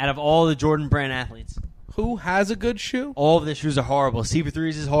 not Nike. Out of all the Jordan Brand athletes. Who has a good shoe? All of their shoes are horrible.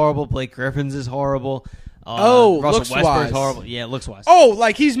 CP3's is horrible. Blake Griffin's is horrible. Oh, Russell looks-wise. Westbrook's horrible. Yeah, looks-wise. Oh,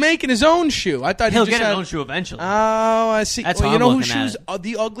 like he's making his own shoe. I thought He'll he just get his had. own shoe eventually. Oh, I see. That's well, how you I'm know whose looking at shoes it. are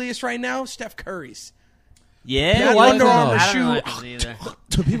the ugliest right now? Steph Curry's. yeah, that I Under don't Armour know. I shoe- don't like those either.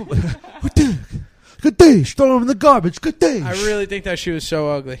 To people, good day, good day. Throw them in the garbage. Good day. I really think that shoe is so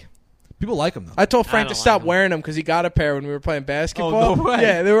ugly. People like them though. I told Frank don't to stop like 'em. wearing them because he got a pair when we were playing basketball. Oh, no way.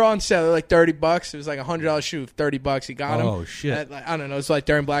 Yeah, they were on sale. They're like $30. It was like $100 shoe, $30. He got them. Oh, shit. I don't know. It's like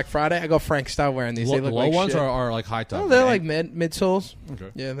during Black Friday. I go, Frank, stop wearing these. The They look low like ones shit. are like high top. Oh, they're like mid soles. Okay.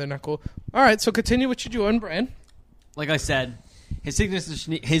 Yeah, they're not cool. All right, so continue what you're doing, Brand. Like I said, his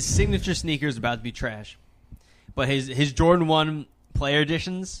signature sneaker is about to be trash. But his Jordan 1 player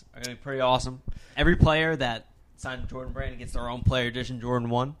editions are going to be pretty awesome. Every player that signed Jordan Brand gets their own player edition Jordan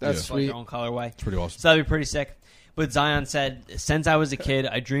 1. That's It's sweet. Like their own colorway. It's pretty awesome. So that'd be pretty sick. But Zion said, since I was a kid,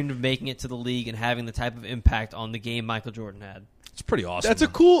 I dreamed of making it to the league and having the type of impact on the game Michael Jordan had. It's pretty awesome. That's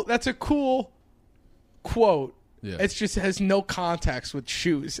a cool quote. Yeah. It just has no context with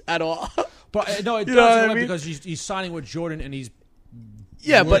shoes at all. But no, it You know does what I mean? because he's signing with Jordan and he's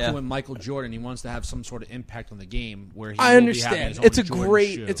Yeah, working but with Michael Jordan. He wants to have some sort of impact on the game where he I will be having understand. his own It's a Jordan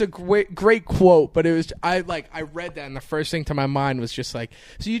great shoe. it's a great quote, but it was I read that and the first thing to my mind was just like,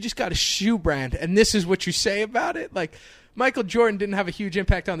 so you just got a shoe brand and this is what you say about it? Like Michael Jordan didn't have a huge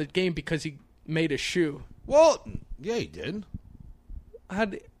impact on the game because he made a shoe. Well, yeah, he did.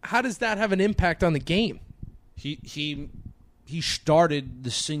 How does that have an impact on the game? He started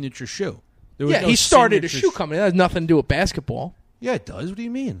the signature shoe. There was Yeah, no he started a signature shoe company. That has nothing to do with basketball. Yeah, it does. What do you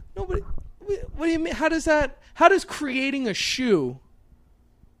mean? Nobody. What do you mean? How does creating a shoe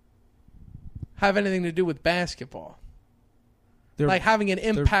have anything to do with basketball? Like having an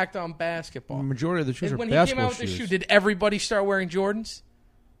impact on The basketball. majority of the shoes are When he came basketball out with the shoes. shoe, did everybody start wearing Jordans?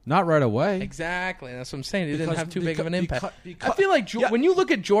 Not right away. Exactly. That's what I'm saying. It didn't Because- have too big of an because- impact. because- I feel like yeah. when you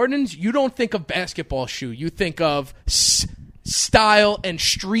look at Jordans, you don't think of basketball shoe. You think of style and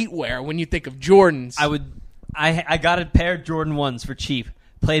streetwear when you think of Jordans. I got a pair of Jordan 1s for cheap.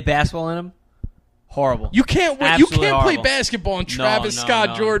 Played basketball in them. Horrible. You can't play Absolutely horrible. basketball in No, Travis no, Scott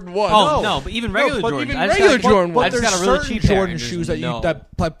no. Jordan 1. Oh, no, but even regular but Jordans. even I just regular got- Jordan But I just there's got a really certain cheap pair, Jordan and shoes there's that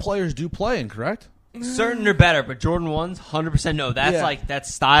that players do play in, correct? Certain are better, but Jordan 1s, 100% no. That's Yeah.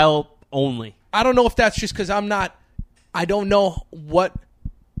 that's style only. I don't know if that's just because I don't know what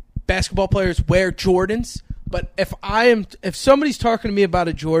basketball players wear Jordans, But if somebody's talking to me about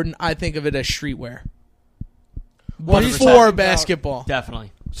a Jordan, I think of it as streetwear. Before basketball.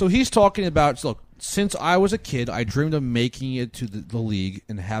 Definitely. So he's talking about, look, since I was a kid, I dreamed of making it to the league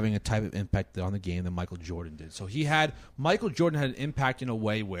and having a type of impact on the game that Michael Jordan did. So Michael Jordan had an impact in a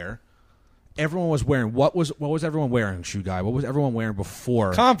way where everyone was wearing, what was everyone wearing, shoe guy? What was everyone wearing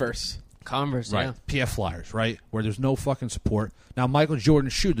before? Converse, right? PF Flyers, right? Where there's no fucking support. Now, Michael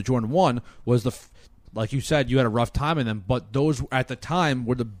Jordan's shoe, the Jordan 1, was like you said, you had a rough time in them, but those at the time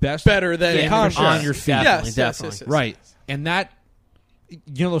were the best. Better than Converse. On your feet. Definitely. Yes. Right. And that,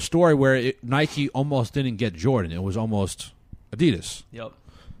 you know the story where Nike almost didn't get Jordan. It was almost Adidas. Yep.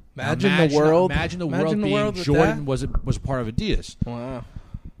 Imagine the world being Jordan was part of Adidas. Wow.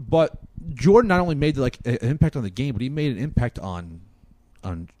 But Jordan not only made like an impact on the game, but he made an impact on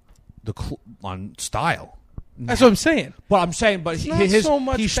style. That's what I'm saying. But I'm saying, but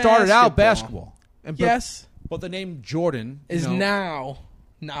he started out basketball. But the name Jordan is now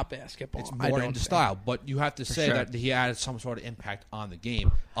not basketball. It's more into style, but you have to say that he added some sort of impact on the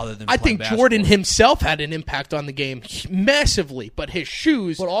game other than I think basketball. Jordan himself had an impact on the game massively, but his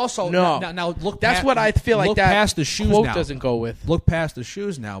shoes. But also, no. Now look. That's what I feel like. Look that past the shoes quote now. Doesn't go with. Look past the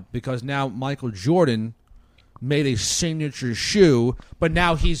shoes now, because now Michael Jordan made a signature shoe, but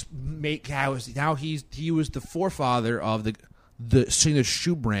now he was the forefather of the signature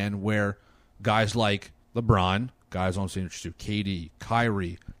shoe brand where guys like LeBron, guys on signature shoe, KD,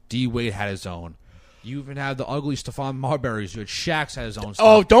 Kyrie, D Wade had his own. You even had the ugly Stephon Marbury's. You had Shaq's had his own stuff.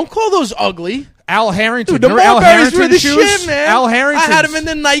 Oh, don't call those ugly. Al Harrington. Dude, the Remember Al Marburys were Harrington the shoes? shit, man. Al Harrington. I had them in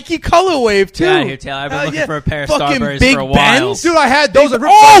the Nike Color Wave, too. Get out of here, Taylor. I've been looking for a pair of Fucking Starburys Big for a while. Bens? Dude, I had those that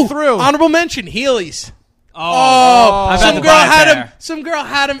ripped right through. Honorable mention, Heelys. I'm about to buy a pair. Some girl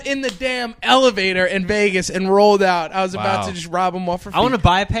had him in the damn elevator in Vegas and rolled out. I was about to just rob him off her feet. I want to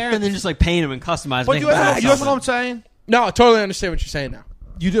buy a pair and then just like paint them and customize But them. you know what I'm saying? No, I totally understand what you're saying now.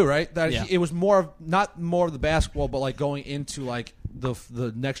 You do, right? That Yeah. it was not more of the basketball, but like going into like the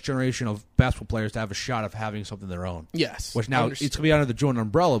next generation of basketball players to have a shot of having something of their own. Yes. Which now it's going to be under the Jordan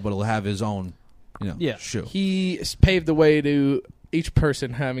umbrella, but it'll have his own, shoe. He paved the way to each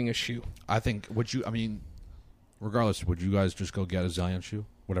person having a shoe. I think. Regardless, would you guys just go get a Zion shoe,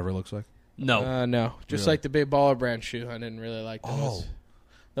 whatever it looks like? No. No. Just Really? like the Big Baller Brand shoe. I didn't really like those. Oh.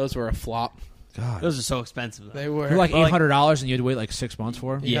 Those were a flop. God, Those are so expensive, though. They were. they're like Well, like- $800, and you had to wait like 6 months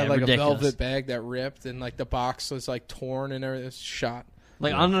for them. You Yeah, had like ridiculous. a velvet bag that ripped, and like the box was like torn and everything. It was shot.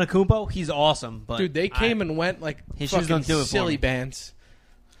 Like, Antetokounmpo, he's awesome. But Dude, they came and went like His shoes fucking don't do it for silly me. bands.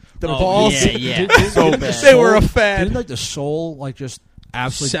 The Oh, balls. yeah. So bad. They were a fad. Didn't like the sole like just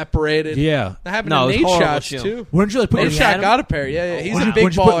absolutely Separated. Yeah. That happened No, to it was Nate horrible Shots shoe. too. Wouldn't you like put Nate your Shot hand? got a pair. Yeah. He's a Wouldn't big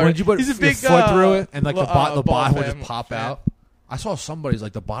you baller. Would you put He's a big your foot through it and like the ball bottom would fan just pop fan. out? I saw somebody's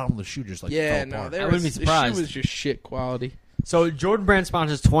like the bottom of the shoe just like Yeah, fell no, apart. there I wouldn't was, be surprised. The shoe was just shit quality. So Jordan Brand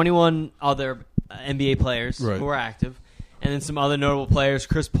sponsors 21 other NBA players Right. who are active, and then some other notable players: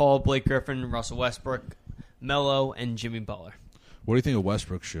 Chris Paul, Blake Griffin, Russell Westbrook, Melo, and Jimmy Butler. What do you think of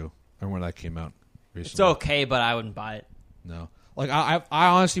Westbrook's shoe? I remember when that came out recently. It's okay, but I wouldn't buy it. No, like I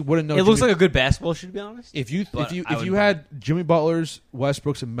honestly wouldn't know. It looks like a good basketball shoe, to be honest. if you but I if wouldn't you buy had Jimmy Butler's,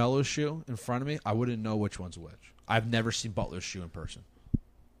 Westbrook's, and Melo's shoe in front of me, I wouldn't know which one's which. I've never seen Butler's shoe in person,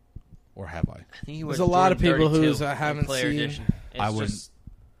 or have I? I think he There's wears a lot of Jordan people 32 whose I in haven't player seen. edition. It's I wouldn't- just-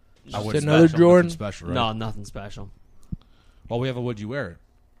 I wouldn't another special, Jordan? nothing special, right? No, nothing special. Well, we have a would you wear it?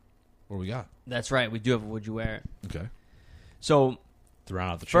 What do we got? That's right. We do have a Would You Wear It. Okay, So to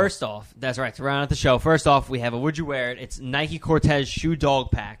round out the show. first off, that's right. To round out the show, first off, we have a Would You Wear It. It's Nike Cortez Shoe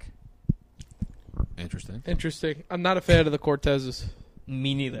Dog Pack. Interesting. Interesting. I'm not a fan of the Cortezes.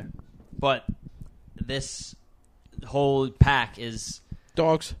 Me neither. But this whole pack is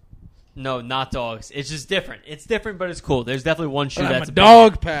Dogs. no, not dogs. It's just different. It's different, but it's cool. There's definitely one shoe But I'm that's a big.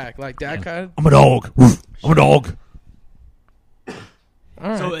 dog pack. Like that kind. I'm a dog. I'm a dog. All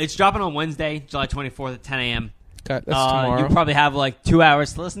right. So it's dropping on Wednesday, July 24th at 10 a.m. Okay, that's tomorrow. You probably have like 2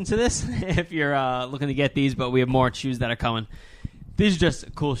 hours to listen to this if you're looking to get these, but we have more shoes that are coming. These are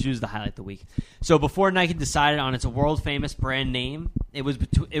just cool shoes to highlight the week. So before Nike decided on its world famous brand name, it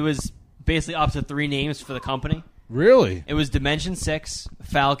was basically up to 3 names for the company. Really? It was Dimension 6,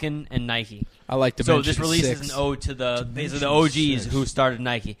 Falcon, and Nike. I like to. So this release is an ode to basically the OGs who started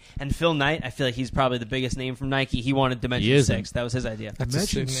Nike. And Phil Knight, I feel like he's probably the biggest name from Nike. He wanted Dimension He is. 6. That was his idea. That's a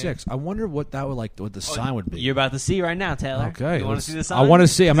Dimension sick 6. I wonder what that would what the sign would be. You're about to see right now, Taylor. Okay. You want to see the sign? I want to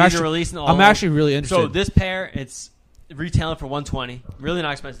see. These are releasing all I'm over. actually really interested. So this pair, it's retailing for $120. Really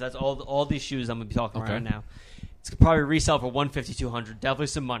not expensive. That's all these shoes I'm going to be talking about right now. It's probably resell for $150, $200. Definitely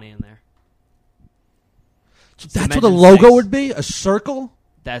some money in there. So that's what Dimension the logo 6. would be? A circle?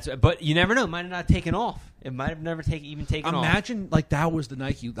 But you never know. It might have not taken off. It might have never even taken off. Imagine like that was the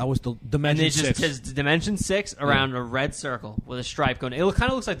Nike. That was the And Dimension it just 6. says Dimension 6 around a red circle with a stripe going. It kind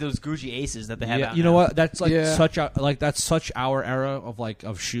of looks like those Gucci Aces that they have. Yeah, out you know now. what? That's like Yeah. that's such our era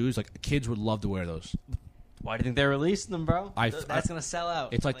of shoes. Like kids would love to wear those. Why do you think they're releasing them, bro? That's gonna sell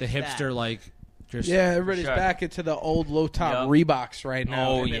out. It's like the that. hipster like just Yeah, everybody's Sure. back into the old low top Yup. Reeboks right now.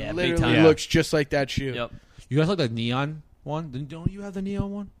 Oh, and yeah, it big literally time. looks just like that shoe. Yep. You guys like the neon one? Don't you have the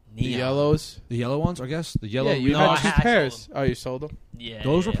neon one? The Neon. yellows. The yellow ones, I guess. The yellow. Yeah, you No, had I two sold pairs. them. Oh, you sold them? Yeah,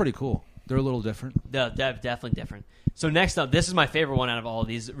 Those yeah, were pretty cool. They're a little different. No, definitely different. So next up, this is my favorite one out of all of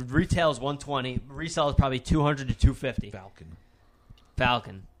these. Retail is $120. Resale is probably $200 to $250.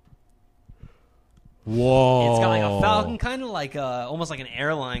 Falcon. Whoa! It's got like a Falcon, kind of like almost like an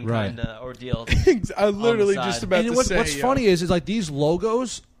airline Right. kind of ordeal. I was literally side. just about And to what's say. funny is like these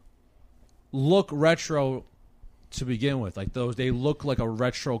logos look retro to begin with. Like they look like a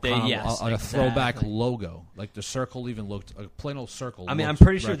retro kind yes, of a throwback exactly. logo. Like the circle even looked a plain old circle. I mean, I'm looked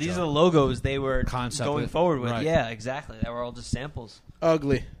pretty sure retro. these are the logos they were Concept going with- forward with. right. Yeah, exactly. They were all just samples.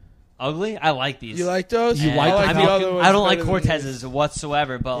 Ugly. Ugly? I like these. You like those? You Yeah, like I the like Falcon? the other ones I don't like better than Cortez's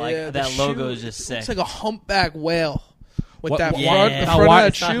whatsoever, but like Yeah, the that logo shoe, is just it sick. looks like a humpback whale with What- that why- front. Yeah. The Now front why? of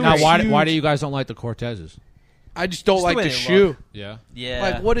that shoe. Now is why huge. do you guys don't like the Cortezes? I just don't Just the like way the they shoe. look. Yeah. Yeah.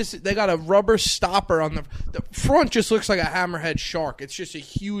 Like what is it? They got a rubber stopper on the front. Just looks like a hammerhead shark. It's just a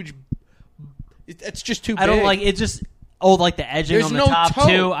huge. It's just too big. I don't like it. Just like the edging There's on the no top toe.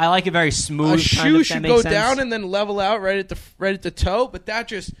 too. I like it very smooth. A kind shoe of, if that should makes go sense. down and then level out right at the toe, but that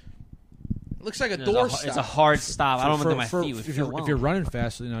just looks like a It's door It's a stop. hard stop. I don't think my feet would if feel you're, well. if you're running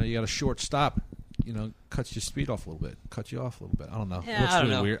fast, you got a short stop. Cuts your speed off a little bit. Cuts you off a little bit. I don't know. Yeah, It looks I don't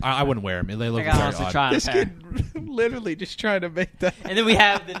really know. weird. I wouldn't wear them. They look I very got honestly odd. trying This to pair. kid literally just trying to make that. And then we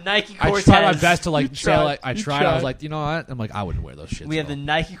have the Nike I Cortez. tried my best to You say tried. like I You tried. I was tried. like, you know what? I'm like I wouldn't wear those shits. We have the at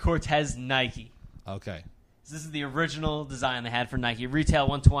Nike Cortez Nike. all. Okay. So this is the original design they had for Nike. Retail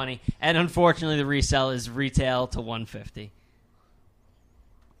 $120, and unfortunately the resale is retail to $150.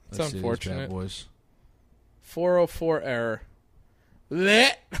 It's Let's see these unfortunate. bad boys. 404 error.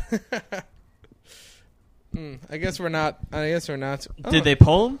 Blech. I guess we're not. Oh. Did they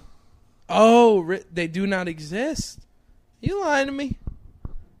pull them? Oh, they do not exist. You lying to me?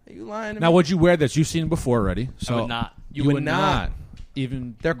 Are you lying to Now, me? would you wear this? You've seen them before already. So I would not. You would not.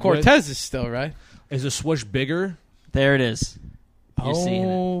 Even They're with- Cortezes still, right? Is the swoosh bigger? There it is. You're seeing it.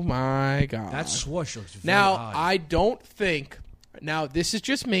 Oh my god! That swoosh looks very now odd. I don't think. Now this is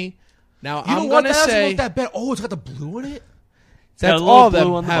just me. Now You know I'm what? gonna That doesn't say look that bad. Oh, it's got the blue in it. got a that's little all of blue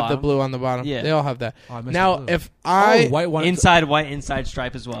them on the have the bottom. blue on the bottom. Yeah. They all have that. Oh, I missed Now the blue. if I, white one. Inside white, inside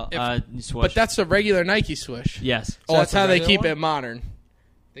stripe as well. Swoosh. but that's the regular Nike swoosh. yes. So that's it's a how they regular keep one? it modern.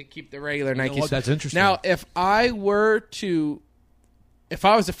 They keep the regular know Nike. what? That's interesting. Now, if I was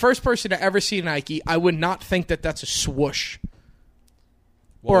the first person to ever see Nike, I would not think that that's a swoosh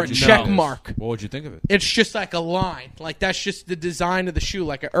What or would a you check think it is? mark. What would you think of it? It's just like a line. Like that's just the design of the shoe,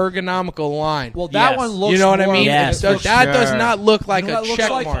 like an ergonomical line. Well, that Yes. one looks. you know what I more- mean? Yes, that for does sure. not look like You know a what it looks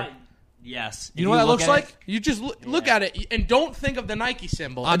check like? mark. Yes. You know what that looks like? You just look at it and don't think of the Nike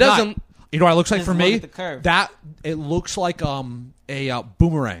symbol. I'm It doesn't. not. You know what it looks like Just for look me? at the curve. That it looks like a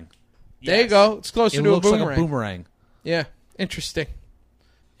boomerang. There you go. It's closer It to a looks boomerang. like a boomerang. Yeah, interesting.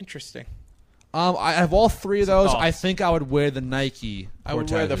 I have all three of those. Oh. I think I would wear the Nike. I would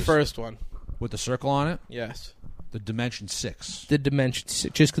wear the Cortezes first one. with the circle on it. Yes. The Dimension 6. The Dimension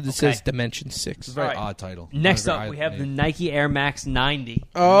 6. Just because it Okay. says Dimension 6. It's a very All right. odd title. Next Very up, odd we have the name. Nike Air Max 90.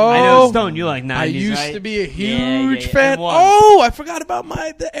 Oh, I know, Stone, you like 90s, I used right? to be a Yeah, huge yeah. fan. And one. Oh, I forgot about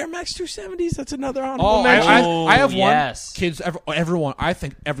the Air Max 270s. That's another honorable Oh, mention. I have one. yes. Kids, everyone. I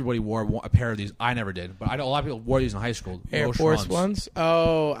think everybody wore a pair of these. I never did, but I know a lot of people wore these in high school. Air Roche Force runs. ones.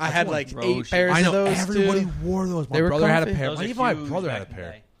 Oh, I had one. like Roche. 8 pairs I know of those. everybody too. wore those. My They were brother had a comfy. pair. Those are Even my huge brother had a back in the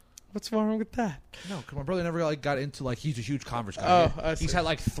pair. day. What's wrong with that? No, because my brother never got into he's a huge Converse guy. Oh, I He's see. had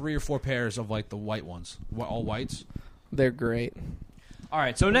like 3 or 4 pairs of the white ones, all whites. They're great. All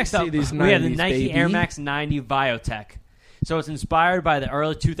right, so next see up, we these have the 90s, Nike baby. Air Max 90 Biotech. So it's inspired by the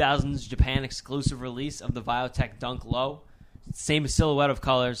early 2000s Japan exclusive release of the Biotech Dunk Low. Same silhouette of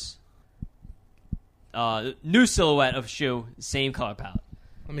colors. New silhouette of shoe, same color palette.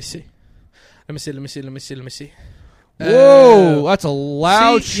 Let me see. Let me see. Whoa, that's a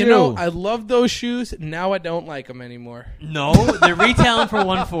loud shoe. You know, I love those shoes. Now I don't like them anymore. No, they're retailing for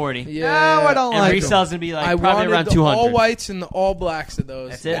 $140. Yeah, No, I don't And like resale's going to be I probably wanted around the $200. all whites and the all blacks of those.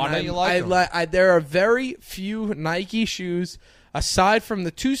 That's it? And Why don't you like them? there are very few Nike shoes aside from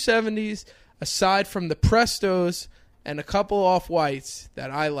the 270s, aside from the Prestos, and a couple off whites that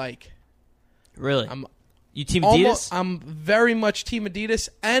I like. Really? You team Adidas? I'm very much team Adidas,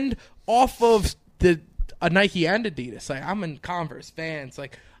 and off of a Nike and Adidas. Like, I'm in Converse, Vans.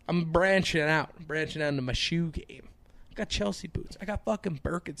 Like, I'm branching out. into my shoe game. I got Chelsea boots. I got fucking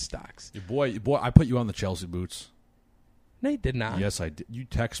Birkenstocks. Your boy, I put you on the Chelsea boots. No, you did not. Yes, I did. You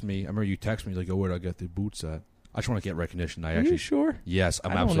text me. I remember you text me like, "Oh, where'd I get the boots at?" I just want to get recognition. Are you sure? Yes,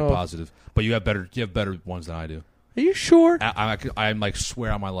 I'm I don't absolutely know. positive. But you have better ones than I do. Are you sure? I'm like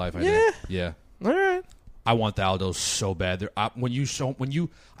swear on my life. I Yeah. do. Yeah. All right. I want the Aldos so bad. I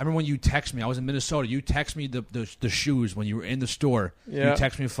remember when you text me. I was in Minnesota. You text me the shoes when you were in the store. Yeah. You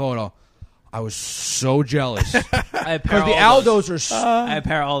text me a photo. I was so jealous I had a pair because the of all those. Aldos are I have a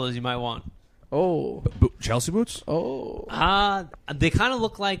pair of all those you might want. Oh. Chelsea boots. Oh. They kind of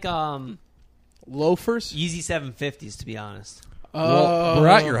look like Loafers? Yeezy 750s, to be honest. Well, we're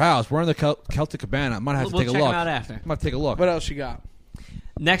at your house. We're in the Celtic Cabana. I might have to We'll take a check look. them out after. I'm gonna take a look. What else you got?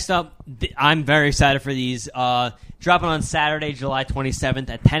 Next up, I'm very excited for these. Dropping on Saturday, July 27th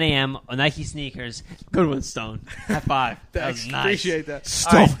at 10 a.m. Nike sneakers. Good one, Stone. High five. That was nice. Appreciate that.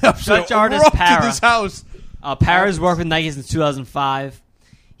 Stone Dutch artist to Para. this house. Para's worked with Nike since 2005.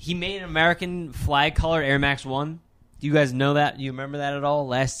 He made an American flag colored Air Max 1. Do you guys know that? You remember that at all?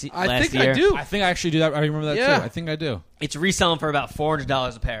 Last year? I think I do. I think I actually do that. I remember that Yeah. too. I think I do. It's reselling for about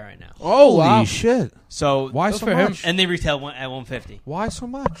 $400 a pair right now. Oh, wow. Holy shit! So Why Good so for him. much? And they retail at $150. Why so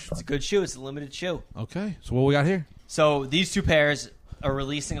much? It's a good shoe. It's a limited shoe. Okay, so what we got here? So these two pairs are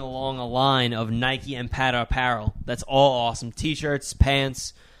releasing along a line of Nike and Pata apparel. That's all awesome. T-shirts,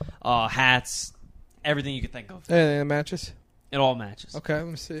 pants, hats, everything you could think of. Anything that matches? It all matches. Okay, let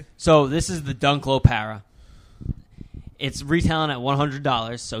me see. So this is the Dunk Low Para. It's retailing at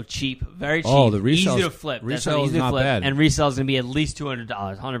 $100, so cheap, very cheap. Oh, the resale easy to flip. That's resale easy is to not flip. bad. And resale is going to be at least $200,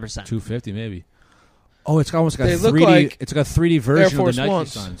 100%. $250 maybe. Oh, it's almost like They a look 3D. like It's like a 3D version of Force the Nike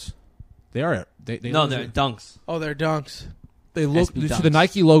Ones. signs. They are. They No, they're Dunks. Oh, they're Dunks. They look. SB You see Dunks. the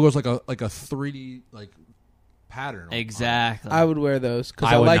Nike logo is like a 3D like pattern. Exactly. I would wear those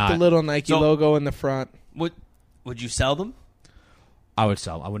because I I would like not. the little Nike So- logo in the front. Would you sell them? I would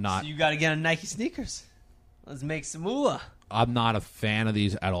sell. I would not. So you got to get on Nike sneakers. Let's make some moolah. I'm not a fan of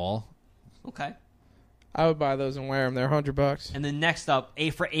these at all. Okay. I would buy those and wear them. They're $100. And then next up,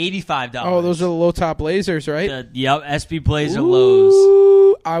 for $85. Oh, those are the low top blazers, right? Yep, SB Blazer lows.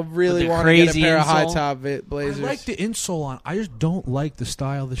 Ooh, I really With the want to get a crazy pair of high insole. top I blazers. like the insole on. I just don't like the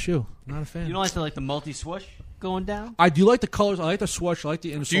style of the shoe. I'm not a fan. You don't like the multi swoosh going down? I do like the colors. I like the swoosh. I like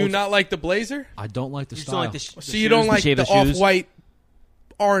the insole. Do you not like the blazer? I don't like the You just style. don't like the So you don't like shape the of shoes? off-white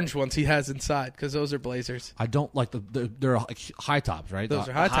orange ones he has inside because those are blazers. I don't like they're like high tops, right? Those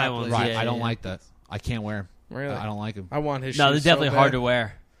The- are high high top ones, blazers. right. yeah, I don't yeah. like that. I can't wear them. Really? I don't like them. I want his No, they're shoes definitely so hard bad. to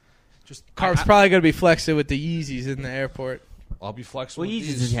wear. Just Carp's probably going to be flexing with the Yeezys in the airport. I'll be flexible. What with Yeezys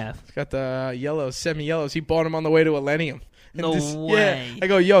these. does he have? He's got the yellows, semi-yellows. He bought them on the way to Millennium. And No way. Yeah. I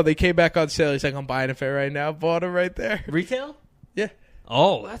go, yo, they came back on sale. He's like, I'm buying a pair right now. Bought them right there. Retail? Yeah.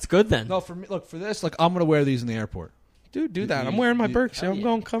 Oh, that's good then. No, for me, look for this. Like I'm gonna wear these in the airport. Dude, do that. I'm wearing my Birks. hell I'm yeah.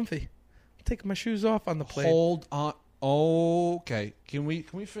 going comfy. I'm taking my shoes off on the plane. Hold on. Okay, can we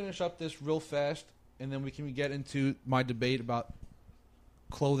finish up this real fast, and then we can get into my debate about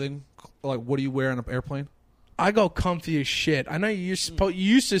clothing? Like, what do you wear on an airplane? I go comfy as shit. I know you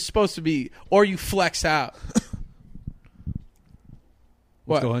used to supposed to be, or you flex out. Let's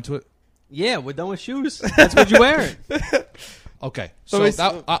What? go into it. Yeah, we're done with shoes. That's what you're wearing. Okay, So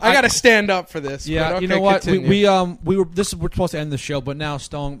so I got to stand up for this. Yeah, but okay, you know what? continue. We were we're supposed to end the show, but now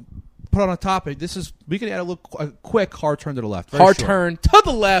Stone put on a topic. We can add a quick hard turn to the left. Very Hard short. turn to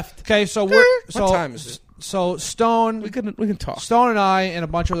the left. Okay, so What time is it? So Stone, We can talk. Stone and I and a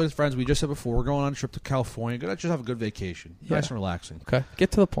bunch of other friends, we just said before, we're going on a trip to California. Gonna just have a good vacation, nice and relaxing. Okay, get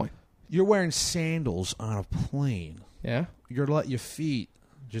to the point. You're wearing sandals on a plane. Yeah, You're let your feet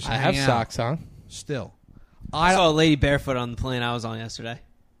just. I hang have out socks on. still. I saw a lady barefoot on the plane I was on yesterday.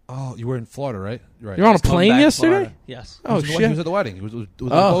 Oh, you were in Florida, right? Right. You're on a Just coming plane back to yesterday? Florida. Yes. Oh He shit! was at the wedding. He was with Oh. the It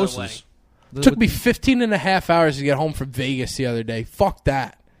was hostess. a wedding. Took me 15 and a half hours to get home from Vegas the other day. Fuck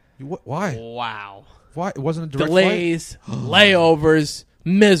that. Why? Wow. Why? It wasn't a direct flight? Delays, layovers,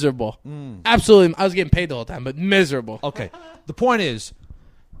 miserable. Absolutely, I was getting paid the whole time, but miserable. Okay. The point is,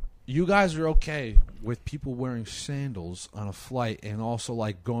 you guys are okay with people wearing sandals on a flight and also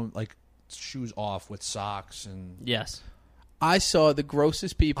like going like shoes off with socks and. Yes. I saw the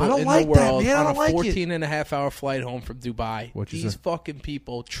grossest people I don't in like the that, world man. I on don't a like it. 14 and a half hour flight home from Dubai. What'd you These say? fucking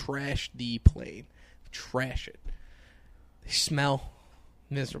people trash the plane. Trash it. They smell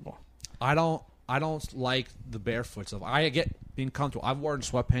miserable. I don't like the barefoot stuff. I get being comfortable. I've worn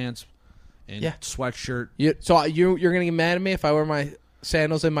sweatpants and Yeah. sweatshirt. So you're going to get mad at me if I wear my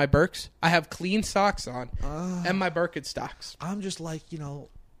sandals and my Birks. I have clean socks on and my Birkenstocks. I'm just like,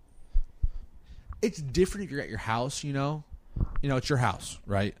 it's different if you're at your house, it's your house,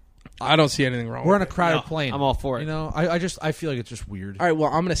 right? I don't see anything wrong We're on with a crowded plane. I'm all for it. I feel like it's just weird. All right, well,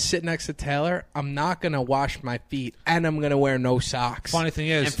 I'm going to sit next to Taylor. I'm not going to wash my feet, and I'm going to wear no socks. Funny thing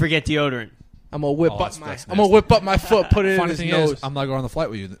And is, forget deodorant. I'm going to whip that's up nasty. I'm going to whip up my foot, put it in funny his thing nose. is, I'm not going on the flight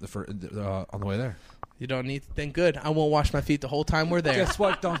with you on the way there. You don't need to think good. I won't wash my feet the whole time we're there. Guess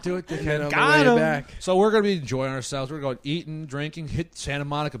what? Don't do it. And then on the Got way him. back. So we're going to be enjoying ourselves. We're going to go eating, drinking, hit Santa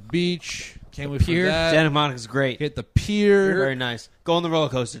Monica Beach. Can't wait for pier. that. Santa Monica's great. Hit the pier. Very nice. Go on the roller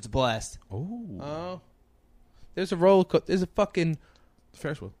coaster. It's a blast. Oh, There's a roller coaster. There's a fucking...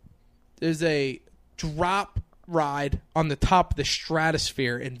 Ferris wheel. There's a drop ride on the top of the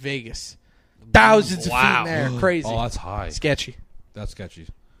stratosphere in Vegas. Thousands of feet in there. Crazy. Oh, that's high. Sketchy. That's sketchy.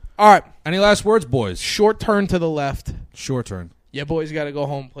 All right. Any last words, boys? Short turn to the left. Short turn. Yeah, boys got to go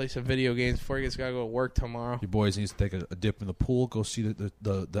home, play some video games before you guys got to go to work tomorrow. You boys need to take a dip in the pool, go see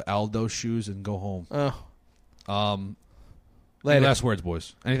the Aldo shoes, and go home. Later. Any last words,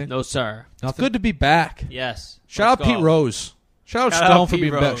 boys? Anything? No, sir. Nothing? Good to be back. Yes. Shout Let's out go. Pete Rose. Shout out Shout Stone out for Pete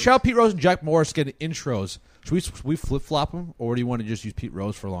being Rose. back. Shout out Pete Rose and Jack Morris getting intros. Should we flip flop them, or do you want to just use Pete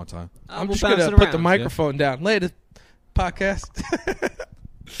Rose for a long time? I'm We'll just bounce going to it put the around. microphone down. Later, podcast.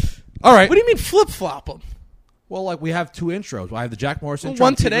 All right. What do you mean flip-flop them? Well, like we have two intros. I have the Jack Morris intro.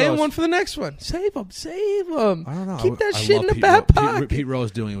 One and Pete today and Rose. one for the next one. Save them. Save them. I don't know. Keep that I shit love in the Pete back Ro- pocket. Pete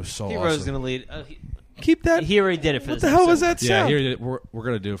Rose doing it was so Pete awesome. Rose is going to lead. Keep that. He already did it for What this the hell was episode. that Yeah, sound? here we're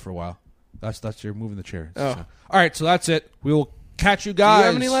gonna do it for a while. That's you're moving the chair. Oh. All right, so that's it. We will catch you Do guys. you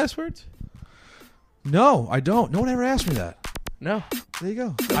have any last words? No, I don't. No one ever asked me that. No. There you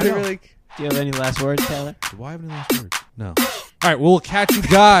go. I I don't. really. Do you have any last words, Taylor? Do I have any last words? No. All right, we'll catch you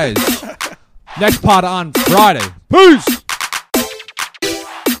guys next pod on Friday. Peace.